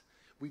jobs.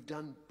 We've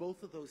done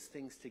both of those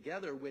things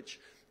together,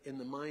 which in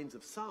the minds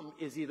of some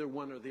is either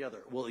one or the other.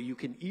 Well, you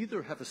can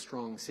either have a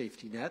strong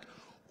safety net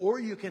or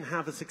you can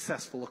have a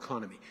successful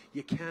economy.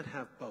 You can't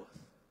have both.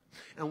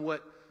 And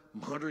what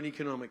modern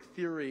economic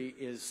theory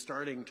is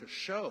starting to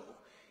show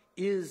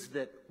is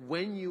that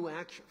when you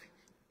actually,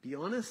 be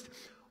honest,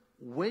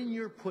 when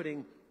you're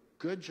putting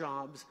good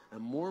jobs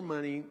and more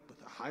money with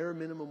a higher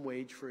minimum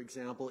wage, for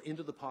example,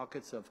 into the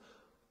pockets of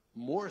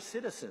more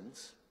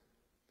citizens,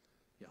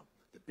 you know,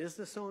 the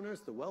business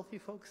owners, the wealthy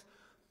folks,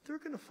 they're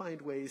going to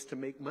find ways to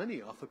make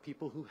money off of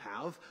people who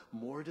have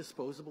more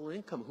disposable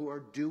income, who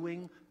are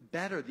doing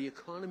better. The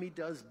economy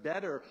does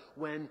better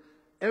when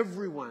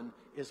everyone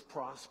is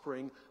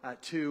prospering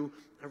to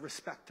a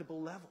respectable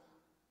level.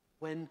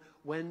 When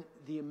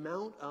the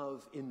amount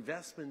of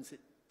investments it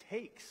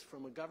takes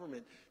from a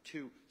government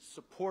to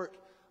support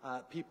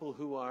people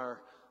who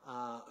are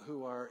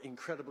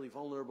incredibly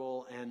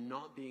vulnerable and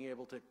not being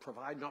able to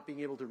provide, not being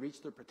able to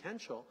reach their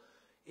potential,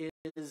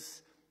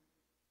 is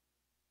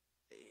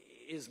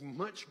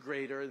much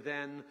greater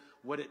than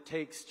what it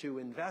takes to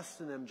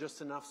invest in them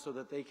just enough so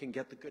that they can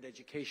get the good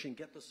education,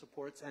 get the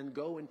supports, and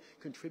go and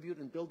contribute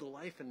and build a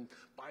life and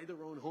buy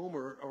their own home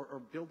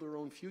or build their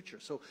own future.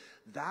 So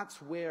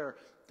that's where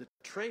the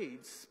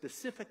trades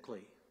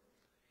specifically,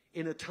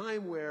 in a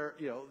time where,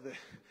 you know,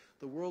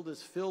 the world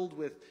is filled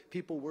with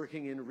people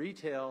working in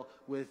retail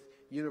with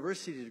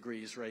university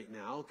degrees right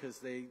now because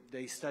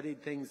they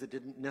studied things that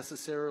didn't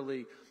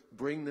necessarily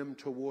bring them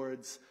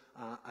towards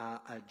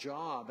a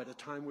job at a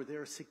time where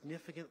there are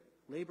significant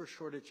labor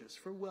shortages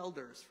for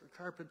welders, for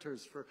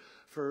carpenters,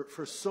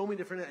 for so many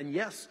different, and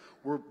yes,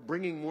 we're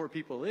bringing more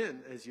people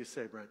in, as you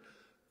say, Brent,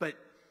 but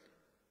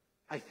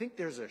I think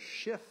there's a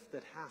shift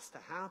that has to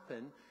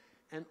happen,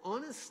 and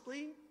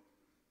honestly,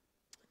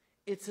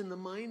 it's in the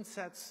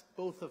mindsets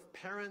both of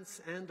parents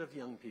and of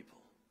young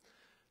people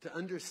to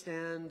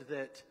understand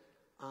that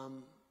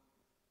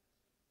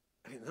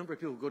I mean, the number of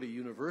people who go to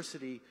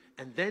university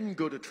and then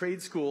go to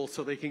trade school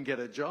so they can get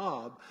a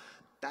job,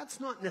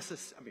 that's not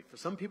necessarily, I mean, for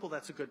some people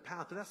that's a good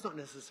path, but that's not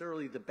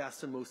necessarily the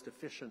best and most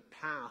efficient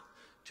path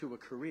to a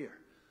career.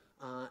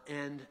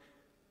 And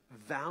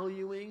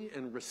valuing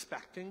and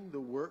respecting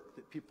the work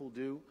that people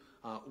do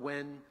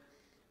when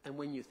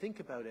you think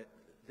about it,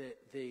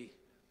 the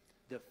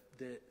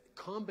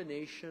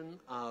combination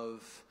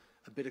of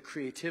a bit of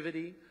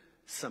creativity,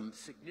 some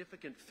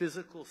significant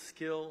physical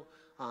skill,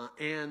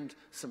 and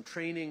some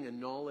training and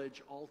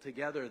knowledge all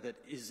together that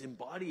is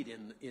embodied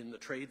in the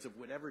trades of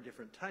whatever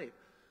different type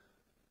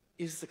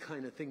is the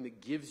kind of thing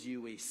that gives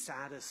you a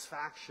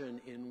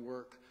satisfaction in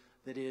work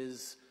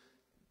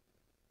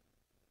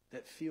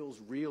that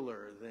feels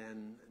realer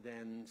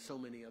than so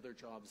many other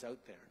jobs out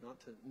there. Not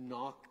to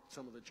knock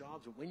some of the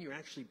jobs, but when you're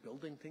actually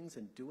building things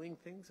and doing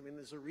things, I mean,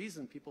 there's a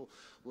reason people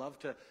love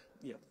to,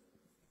 you know,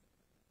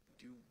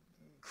 do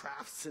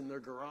crafts in their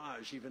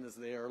garage, even as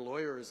they are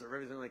lawyers or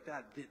everything like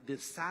that. The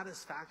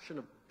satisfaction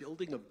of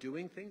building, of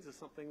doing things, is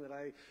something that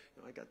I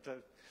got to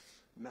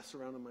mess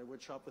around in my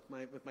wood shop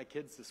with my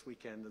kids this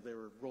weekend. They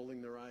were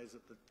rolling their eyes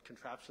at the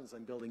contraptions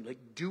I'm building. Like,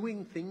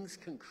 doing things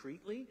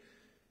concretely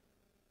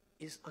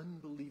is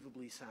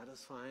unbelievably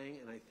satisfying,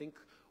 and I think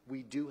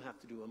we do have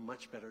to do a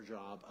much better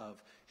job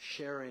of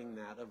sharing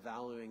that, of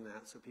valuing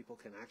that, so people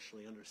can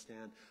actually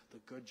understand the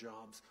good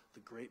jobs, the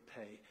great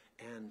pay,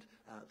 and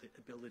the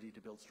ability to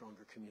build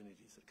stronger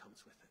communities that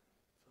comes with it.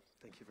 So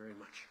thank you very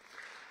much.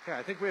 Okay,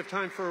 I think we have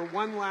time for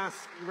one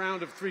last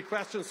round of 3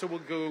 questions, so we'll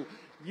go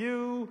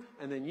you,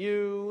 and then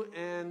you,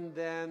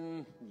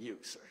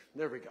 sir.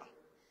 There we go.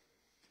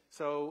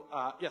 So,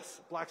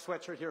 yes, black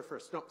sweatshirt here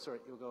first. No, sorry,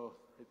 you'll go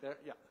right there.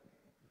 Yeah.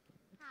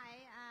 Hi,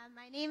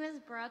 my name is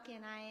Brooke,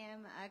 and I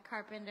am a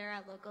carpenter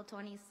at Local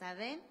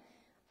 27.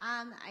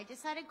 I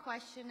just had a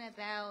question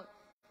about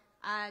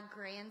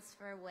grants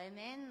for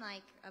women,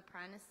 like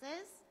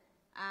apprentices,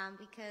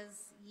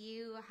 because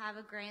you have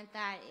a grant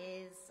that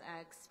is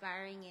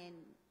expiring in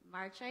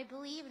March, I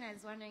believe, and I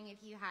was wondering if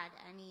you had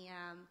any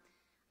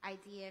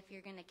idea if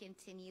you're going to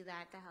continue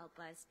that to help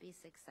us be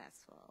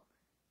successful.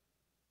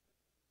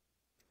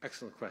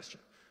 Excellent question.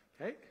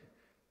 Okay,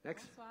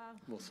 next. Bonsoir.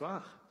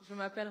 Bonsoir. Je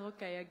m'appelle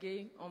Rokhaya,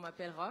 on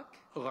m'appelle Rock.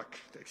 Rock,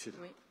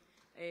 excellent. Oui.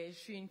 Et je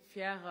suis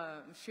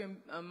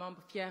un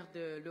membre fier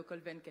de Local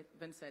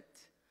 27.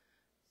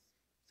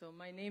 So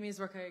my name is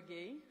Rokhaya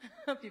Gay.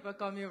 People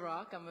call me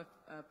Rock. I'm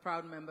a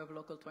proud member of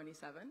Local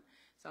 27.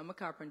 So I'm a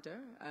carpenter.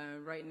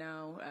 Right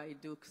now I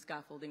do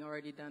scaffolding,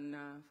 already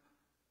done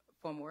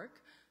form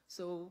work.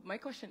 So my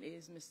question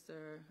is,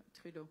 Mr.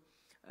 Trudeau,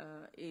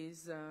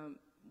 is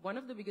one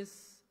of the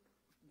biggest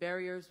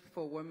barriers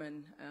for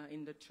women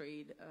in the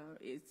trade,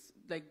 it's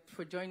like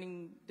for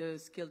joining the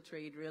skilled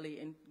trade really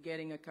and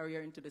getting a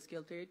career into the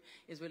skilled trade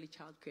is really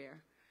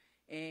childcare.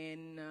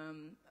 And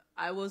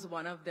I was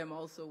one of them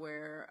also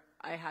where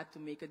I had to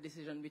make a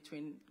decision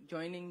between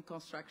joining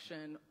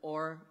construction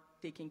or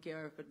taking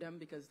care of them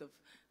because of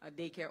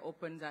daycare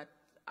opens at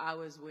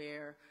hours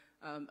where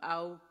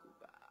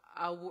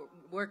our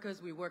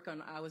workers, we work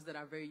on hours that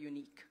are very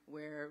unique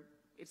where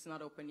it's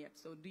not open yet.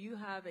 So do you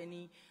have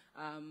any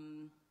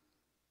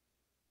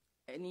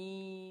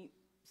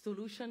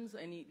solutions?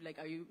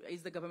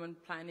 Is the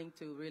government planning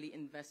to really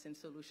invest in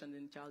solutions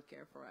in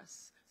childcare for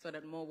us so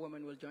that more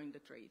women will join the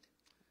trade?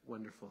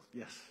 Wonderful.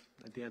 Yes.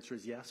 The answer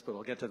is yes, but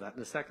I'll get to that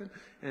in a second.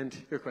 And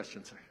your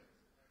question, sir.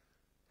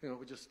 Here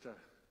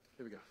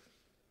we go.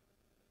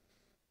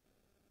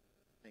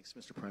 Thanks,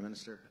 Mr. Prime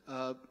Minister.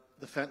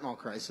 The fentanyl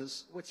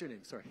crisis. What's your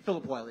name? Sorry.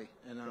 Philip Wiley,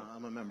 and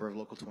I'm a member of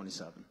Local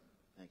 27.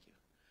 Thank you.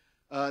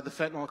 The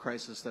fentanyl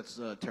crisis that's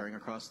tearing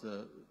across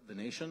the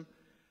nation.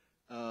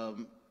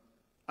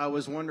 I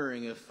was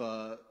wondering if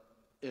the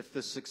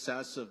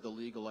success of the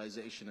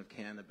legalization of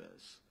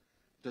cannabis,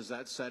 does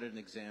that set an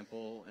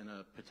example and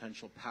a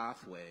potential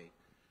pathway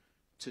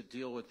to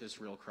deal with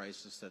this real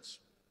crisis that's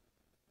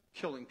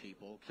killing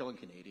people, killing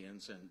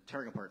Canadians, and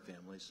tearing apart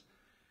families?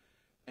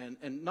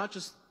 And not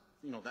just,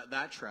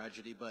 that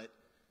tragedy, but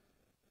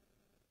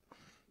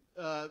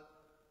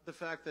the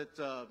fact that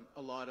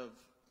a lot of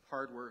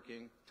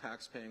hardworking,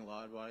 tax-paying,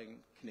 law-abiding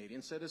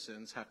Canadian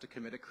citizens have to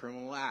commit a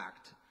criminal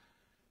act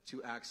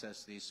to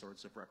access these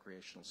sorts of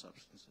recreational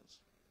substances.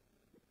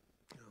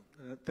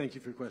 Thank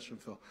you for your question,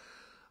 Phil.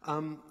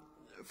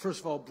 First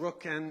of all,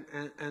 Brooke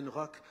and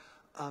Rock,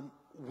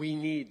 we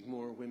need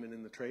more women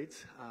in the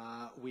trades.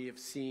 We have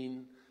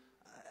seen,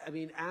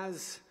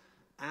 as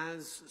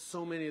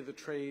so many of the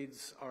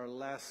trades are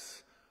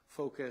less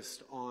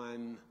focused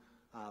on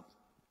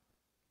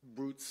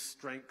brute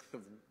strength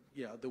of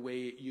the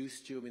way it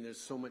used to. There's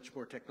so much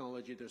more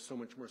technology, there's so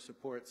much more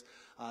supports.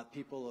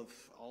 People of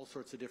all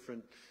sorts of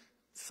different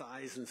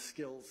size and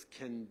skills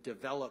can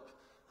develop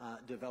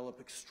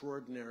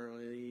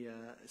extraordinarily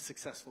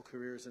successful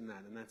careers in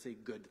that, and that's a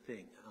good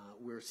thing.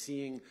 We're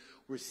seeing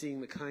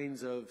the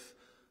kinds of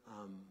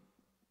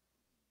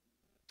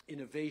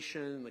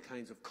innovation, the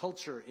kinds of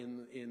culture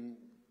in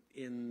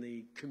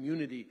the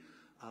community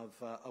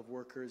of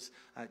workers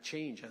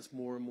change as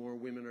more and more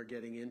women are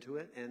getting into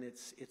it, and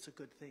it's a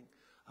good thing.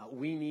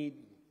 We need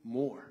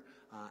more.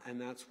 And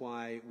that's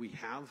why we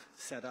have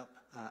set up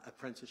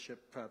apprenticeship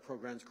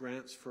programs,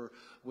 grants for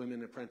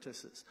women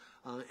apprentices,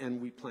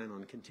 and we plan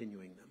on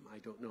continuing them. I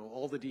don't know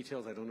all the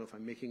details. I don't know if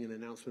I'm making an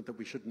announcement that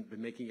we shouldn't be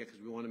making it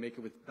because we want to make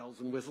it with bells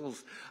and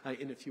whistles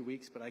in a few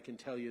weeks, but I can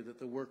tell you that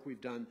the work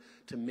we've done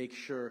to make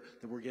sure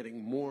that we're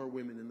getting more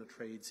women in the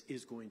trades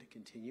is going to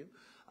continue,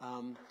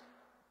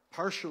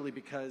 partially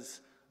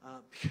because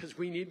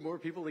we need more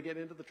people to get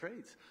into the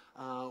trades.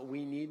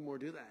 We need more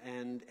to do that,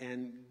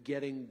 and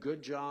getting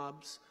good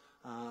jobs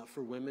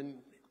for women,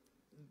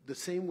 the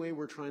same way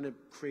we're trying to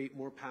create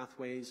more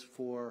pathways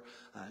for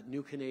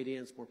new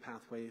Canadians, more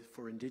pathways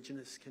for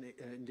Indigenous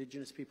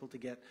people to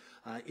get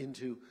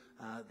into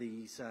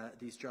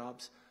these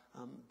jobs,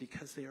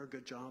 because they are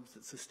good jobs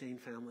that sustain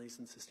families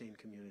and sustain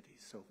communities.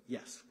 So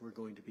yes, we're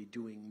going to be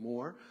doing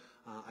more.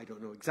 I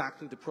don't know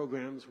exactly the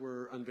programs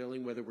we're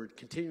unveiling, whether we're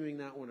continuing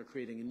that one or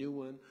creating a new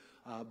one,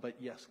 but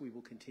yes, we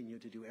will continue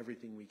to do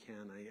everything we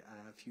can.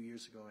 A few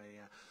years ago,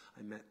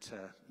 I met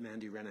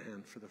Mandy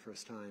Renahan for the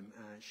first time.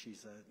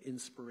 She's an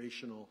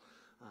inspirational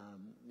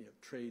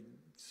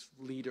trades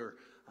leader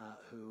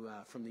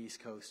from the East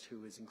Coast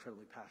who is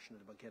incredibly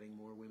passionate about getting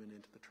more women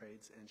into the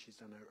trades, and she's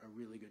done a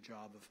really good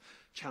job of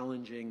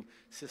challenging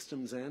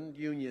systems and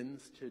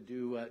unions to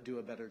do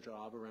a better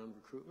job around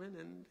recruitment,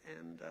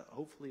 and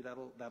hopefully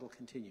that'll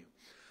continue.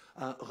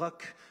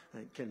 Roch,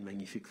 quel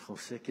magnifique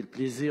français, quel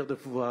plaisir de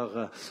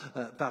pouvoir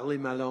parler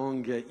ma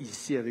langue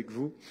ici avec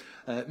vous,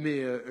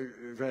 mais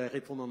je vais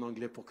répondre en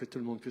anglais pour que tout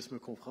le monde puisse me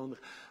comprendre.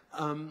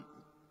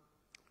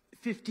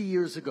 50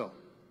 years ago,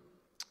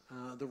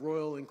 the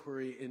Royal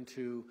Inquiry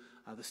into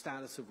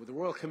the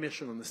Royal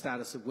Commission on the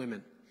Status of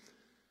Women,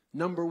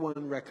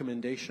 #1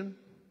 recommendation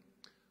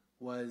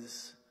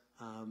was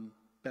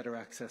better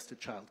access to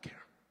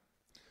childcare.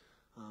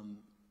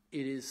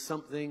 It is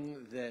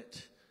something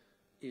that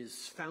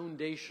is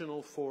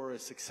foundational for a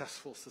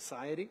successful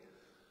society.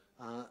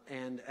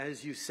 And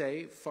as you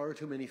say, far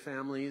too many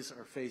families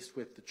are faced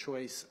with the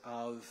choice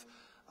of,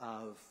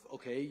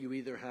 okay, you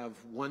either have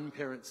one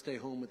parent stay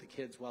home with the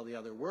kids while the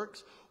other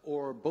works,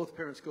 or both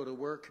parents go to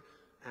work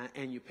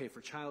and you pay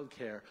for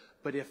childcare.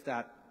 But if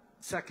that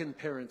second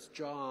parent's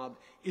job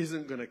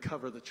isn't going to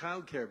cover the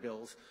childcare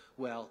bills,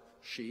 well,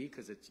 she,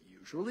 because it's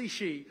usually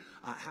she,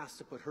 has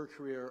to put her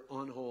career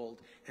on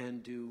hold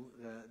and do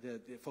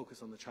the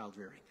focus on the child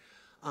rearing.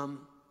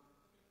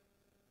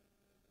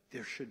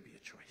 There should be a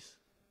choice.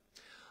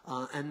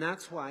 And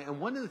that's why, and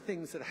one of the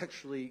things that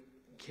actually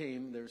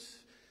came, there's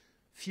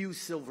few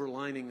silver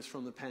linings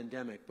from the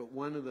pandemic, but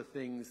one of the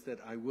things that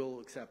I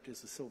will accept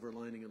as a silver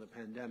lining of the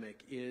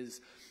pandemic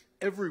is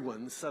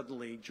everyone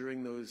suddenly,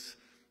 during those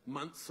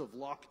months of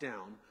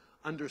lockdown,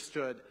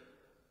 understood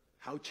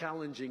how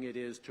challenging it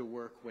is to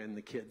work when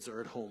the kids are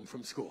at home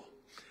from school.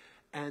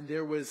 And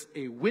there was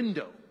a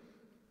window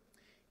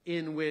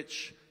in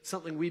which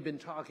something we've been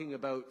talking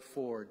about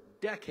for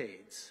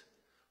decades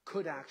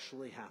could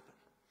actually happen.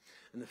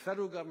 And the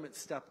federal government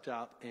stepped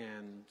up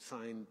and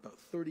signed about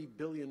 $30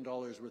 billion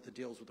worth of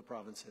deals with the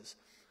provinces.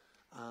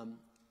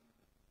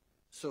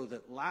 So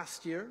that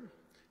last year,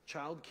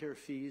 child care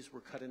fees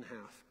were cut in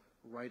half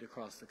right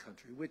across the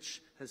country,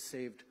 which has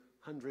saved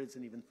hundreds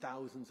and even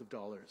thousands of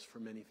dollars for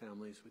many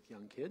families with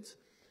young kids.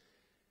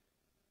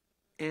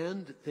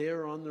 And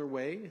they're on their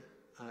way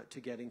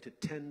to getting to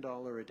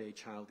 $10 a day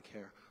child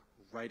care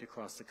right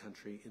across the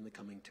country in the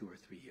coming 2 or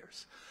 3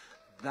 years.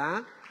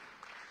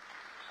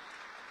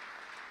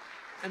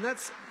 And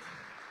that's,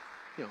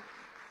 you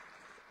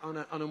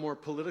know, on a more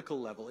political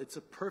level, it's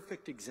a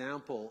perfect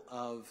example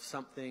of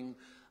something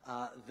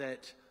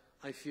that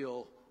I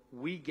feel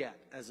we get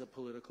as a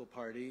political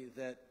party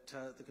that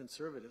the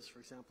Conservatives, for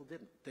example,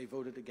 didn't. They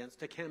voted against,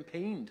 they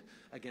campaigned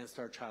against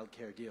our child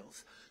care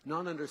deals,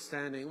 not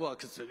understanding, well,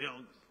 because, you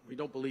know, we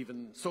don't believe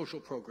in social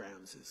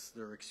programs is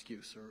their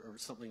excuse, or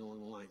something along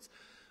the lines.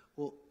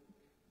 Well,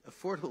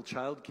 affordable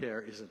child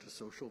care isn't a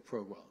social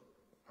program,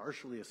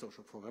 partially a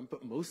social program,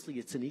 but mostly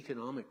it's an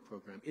economic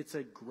program. It's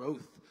a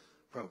growth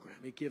program.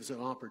 It gives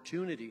an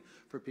opportunity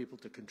for people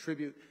to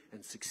contribute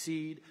and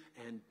succeed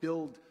and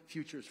build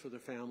futures for their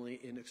family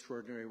in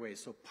extraordinary ways.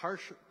 So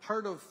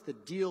part of the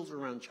deals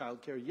around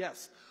childcare,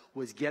 yes,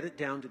 was get it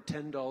down to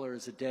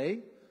 $10 a day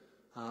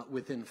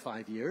within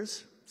 5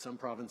 years. Some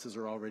provinces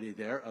are already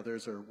there.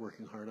 Others are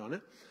working hard on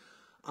it.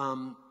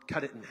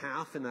 Cut it in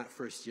half in that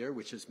first year,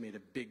 which has made a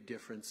big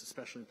difference,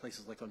 especially in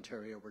places like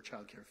Ontario where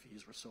childcare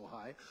fees were so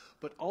high.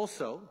 But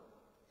also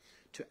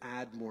to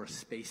add more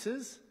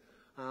spaces,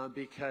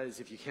 because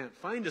if you can't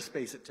find a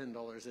space at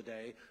 $10 a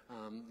day,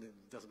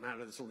 it doesn't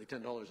matter, it's only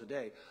 $10 a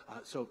day.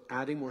 So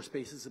adding more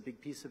space is a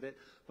big piece of it,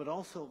 but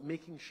also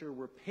making sure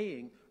we're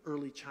paying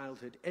early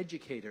childhood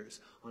educators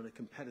on a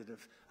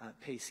competitive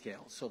pay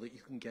scale so that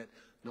you can get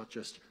not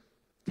just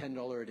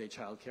 $10 a day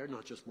childcare,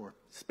 not just more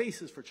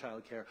spaces for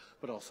childcare,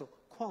 but also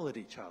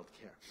quality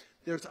childcare.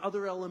 There's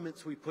other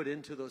elements we put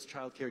into those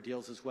childcare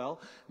deals as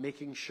well,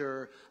 making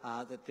sure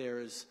that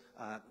there's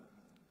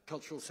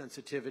cultural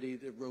sensitivity,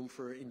 the room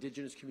for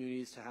Indigenous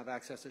communities to have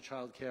access to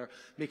childcare,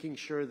 making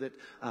sure that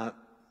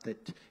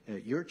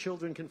your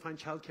children can find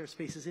childcare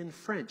spaces in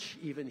French,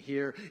 even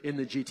here in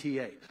the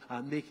GTA,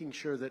 making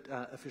sure that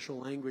official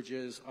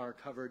languages are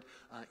covered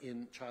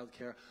in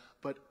childcare,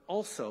 but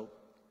also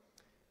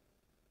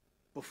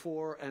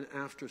before and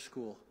after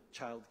school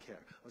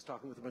childcare. I was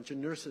talking with a bunch of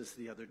nurses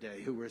the other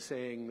day who were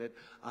saying that,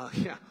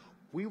 yeah,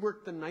 we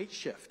work the night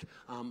shift.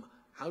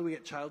 How do we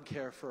get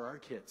childcare for our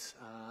kids?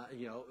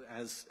 You know,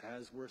 as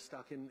we're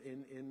stuck in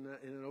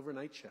an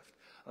overnight shift.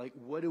 Like,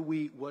 what do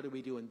we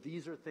do? And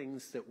these are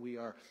things that we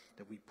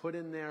put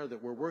in there,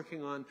 that we're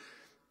working on.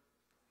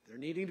 They're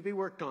needing to be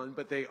worked on,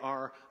 but they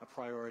are a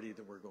priority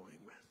that we're going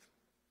with.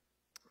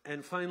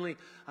 And finally,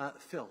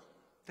 Phil,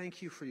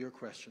 thank you for your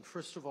question.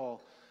 First of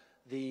all,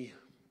 the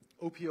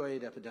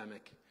opioid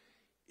epidemic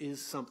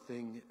is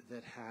something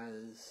that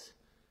has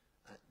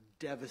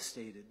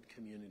devastated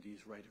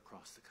communities right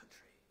across the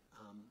country.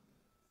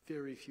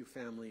 Very few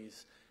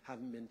families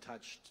haven't been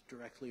touched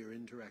directly or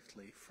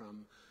indirectly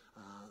from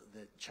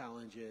the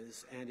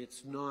challenges, and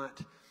it's not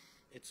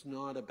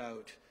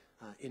about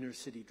inner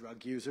city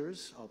drug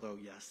users, although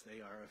yes,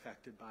 they are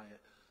affected by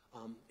it,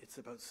 It's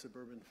about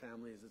suburban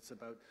families. It's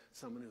about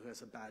someone who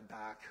has a bad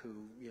back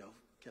who,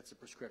 gets a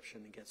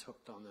prescription and gets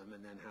hooked on them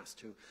and then has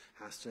to,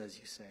 as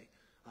you say,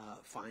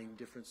 find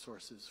different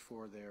sources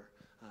for their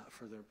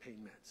pain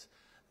meds.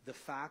 The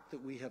fact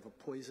that we have a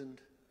poisoned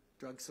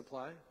drug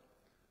supply,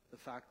 the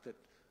fact that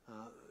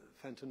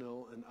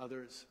fentanyl and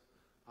others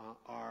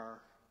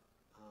are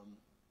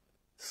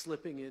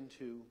slipping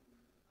into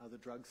the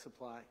drug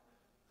supply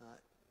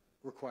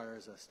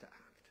requires us to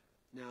act.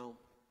 Now,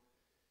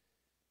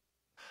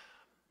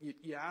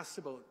 you asked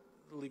about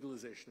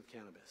legalization of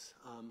cannabis.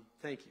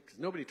 Thank you, because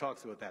nobody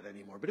talks about that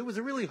anymore. But it was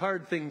a really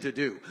hard thing to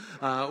do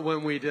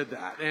when we did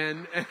that,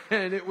 and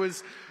it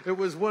was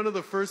one of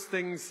the first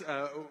things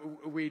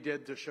we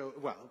did to show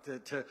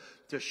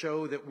to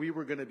show that we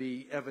were going to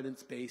be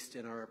evidence-based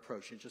in our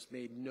approach. It just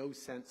made no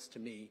sense to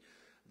me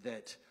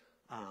that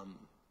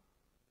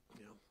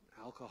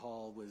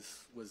alcohol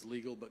was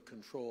legal but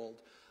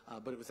controlled,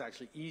 but it was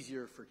actually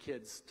easier for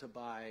kids to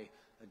buy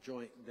a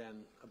joint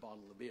than a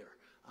bottle of beer.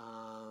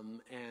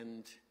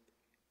 And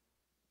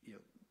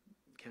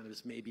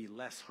cannabis may be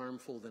less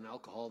harmful than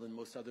alcohol than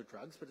most other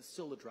drugs, but it's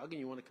still a drug, and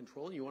you want to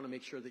control, and you want to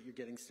make sure that you're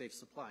getting safe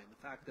supply. And the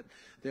fact that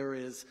there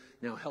is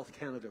now Health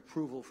Canada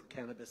approval for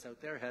cannabis out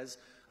there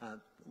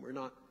we're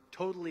not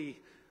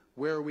totally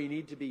where we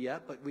need to be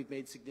yet, but we've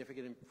made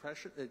significant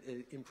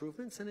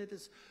improvements, and it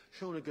has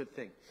shown a good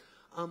thing.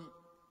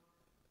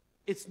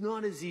 It's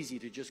not as easy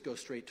to just go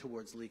straight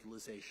towards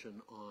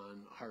legalization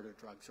on harder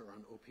drugs or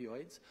on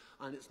opioids,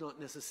 and it's not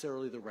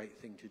necessarily the right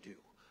thing to do.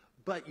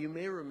 But you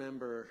may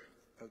remember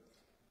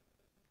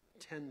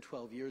 10,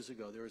 12 years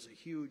ago, there was a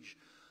huge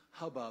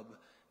hubbub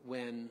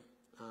when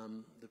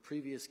the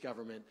previous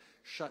government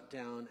shut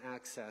down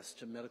access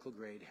to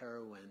medical-grade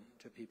heroin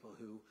to people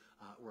who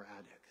were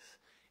addicts.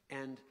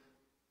 And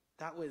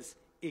that was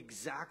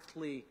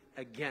exactly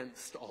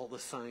against all the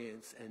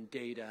science and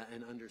data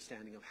and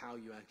understanding of how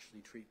you actually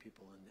treat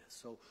people in this.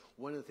 So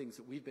one of the things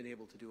that we've been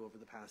able to do over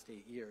the past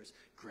 8 years,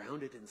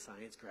 grounded in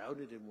science,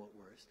 grounded in what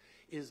works,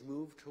 is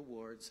move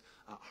towards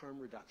harm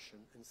reduction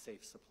and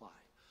safe supply.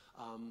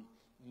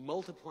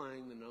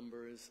 Multiplying the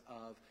numbers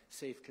of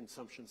safe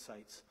consumption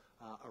sites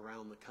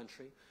around the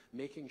country,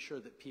 making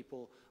sure that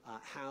people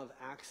have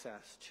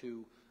access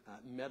to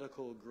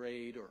medical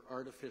grade or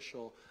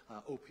artificial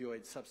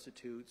opioid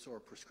substitutes or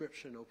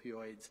prescription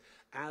opioids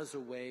as a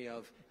way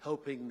of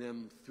helping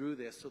them through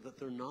this so that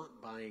they're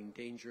not buying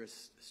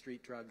dangerous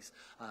street drugs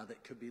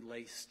that could be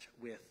laced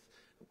with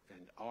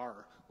and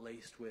are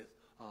laced with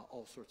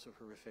all sorts of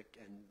horrific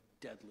and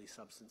deadly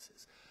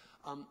substances.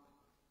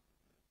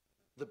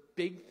 The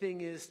big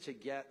thing is to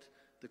get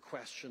the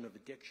question of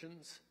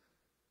addictions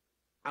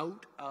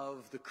out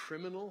of the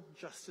criminal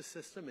justice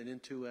system and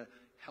into a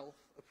health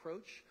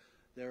approach.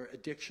 There are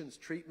addictions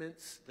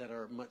treatments that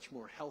are much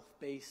more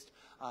health-based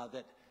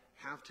that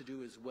have to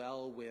do as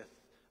well with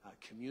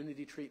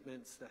community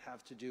treatments that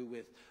have to do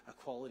with a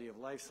quality of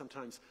life.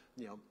 Sometimes,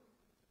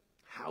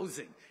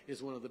 housing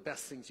is one of the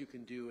best things you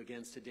can do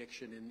against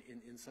addiction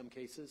in some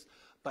cases.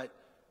 But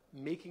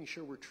making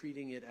sure we're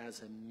treating it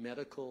as a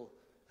medical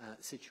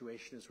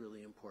situation is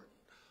really important.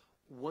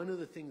 One of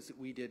the things that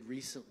we did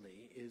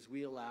recently is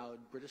we allowed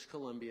British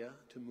Columbia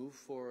to move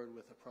forward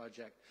with a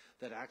project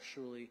that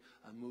actually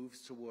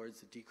moves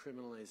towards the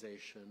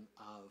decriminalization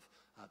of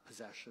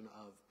possession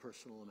of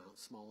personal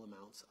amounts, small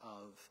amounts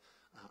of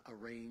a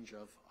range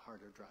of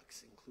harder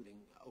drugs, including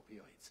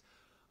opioids.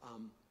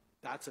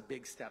 That's a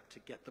big step to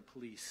get the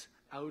police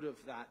out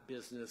of that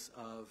business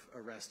of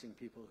arresting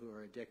people who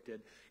are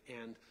addicted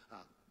and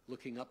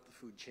looking up the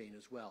food chain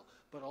as well,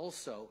 but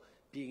also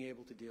being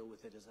able to deal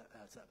with it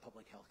as a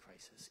public health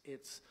crisis.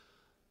 It's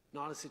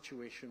not a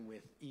situation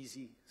with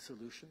easy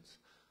solutions,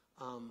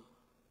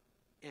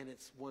 and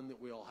it's one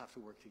that we all have to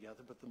work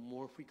together, but the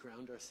more we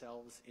ground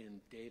ourselves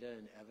in data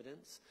and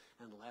evidence,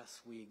 and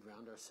less we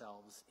ground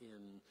ourselves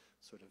in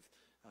sort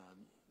of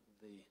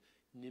the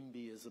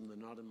NIMBYism, the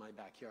not in my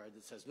backyard,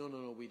 that says,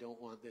 no, we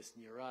don't want this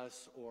near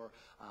us, or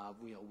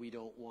we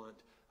don't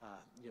want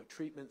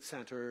treatment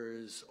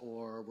centers,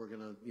 or we're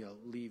going to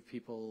leave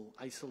people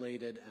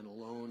isolated and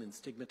alone and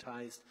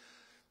stigmatized.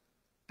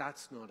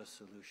 That's not a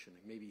solution.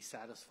 It may be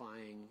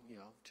satisfying,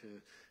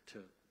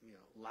 to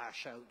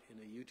lash out in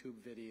a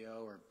YouTube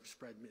video or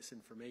spread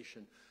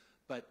misinformation,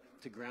 but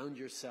to ground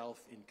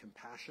yourself in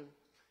compassion,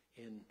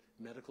 in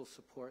medical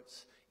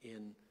supports,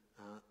 in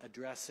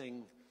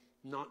addressing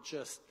not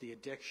just the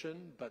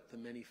addiction, but the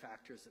many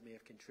factors that may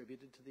have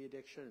contributed to the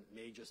addiction. It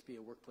may just be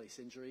a workplace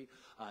injury.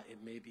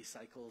 It may be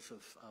cycles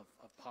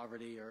of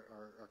poverty or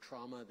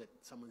trauma that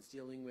someone's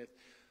dealing with.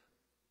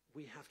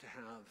 We have to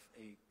have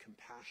a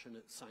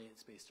compassionate,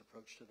 science-based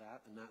approach to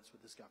that, and that's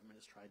what this government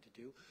has tried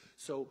to do.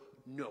 So,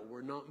 no,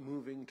 we're not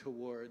moving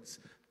towards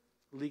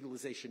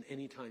legalization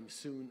anytime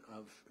soon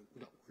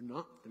we're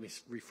not, let me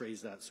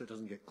rephrase that so it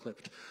doesn't get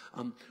clipped.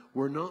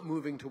 We're not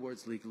moving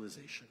towards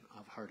legalization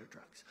of harder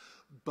drugs,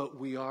 but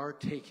we are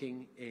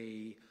taking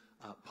a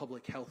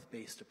public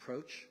health-based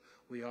approach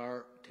We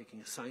are taking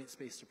a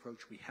science-based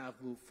approach. We have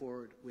moved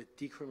forward with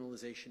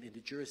decriminalization into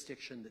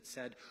jurisdiction that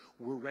said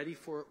we're ready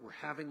for it, we're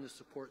having the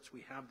supports,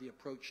 we have the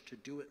approach to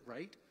do it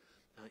right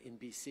in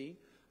BC,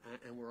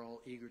 and we're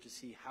all eager to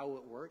see how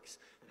it works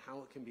and how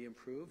it can be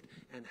improved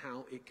and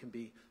how it can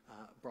be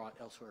brought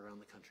elsewhere around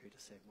the country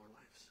to save more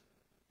lives.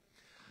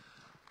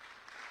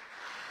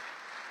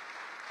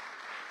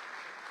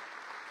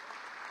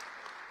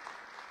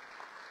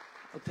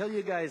 I'll tell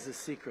you guys a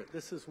secret.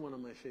 This is one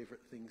of my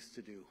favorite things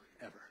to do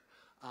ever.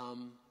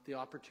 The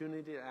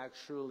opportunity to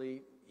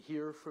actually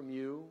hear from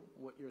you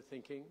what you're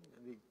thinking,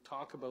 and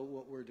talk about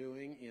what we're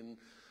doing in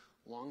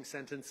long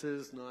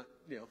sentences, not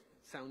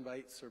sound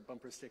bites or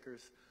bumper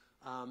stickers,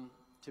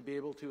 to be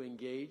able to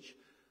engage.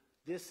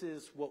 This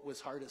is what was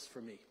hardest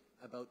for me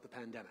about the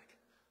pandemic,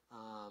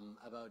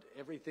 about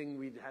everything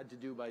we'd had to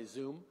do by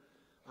Zoom,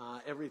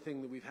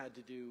 everything that we've had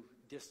to do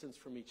distance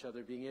from each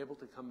other, being able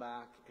to come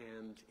back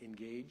and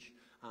engage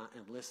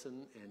and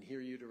listen and hear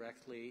you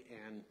directly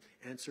and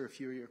answer a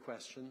few of your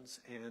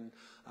questions and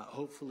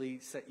hopefully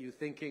set you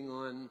thinking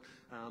on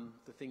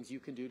the things you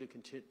can do to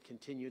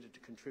continue to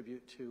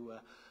contribute to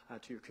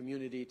your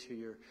community, to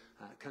your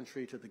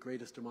country, to the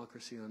greatest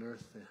democracy on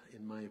earth,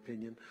 in my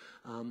opinion,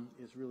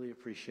 is really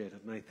appreciated.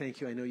 And I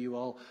thank you. I know you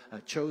all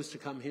chose to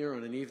come here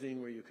on an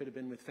evening where you could have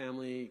been with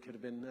family, you could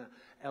have been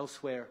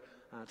elsewhere.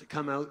 To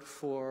come out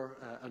for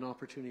an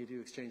opportunity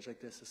to exchange like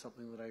this is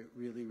something that I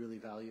really, really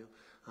value,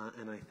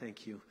 and I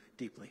thank you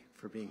deeply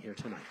for being here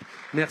tonight.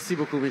 Merci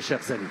beaucoup, mes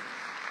chers amis.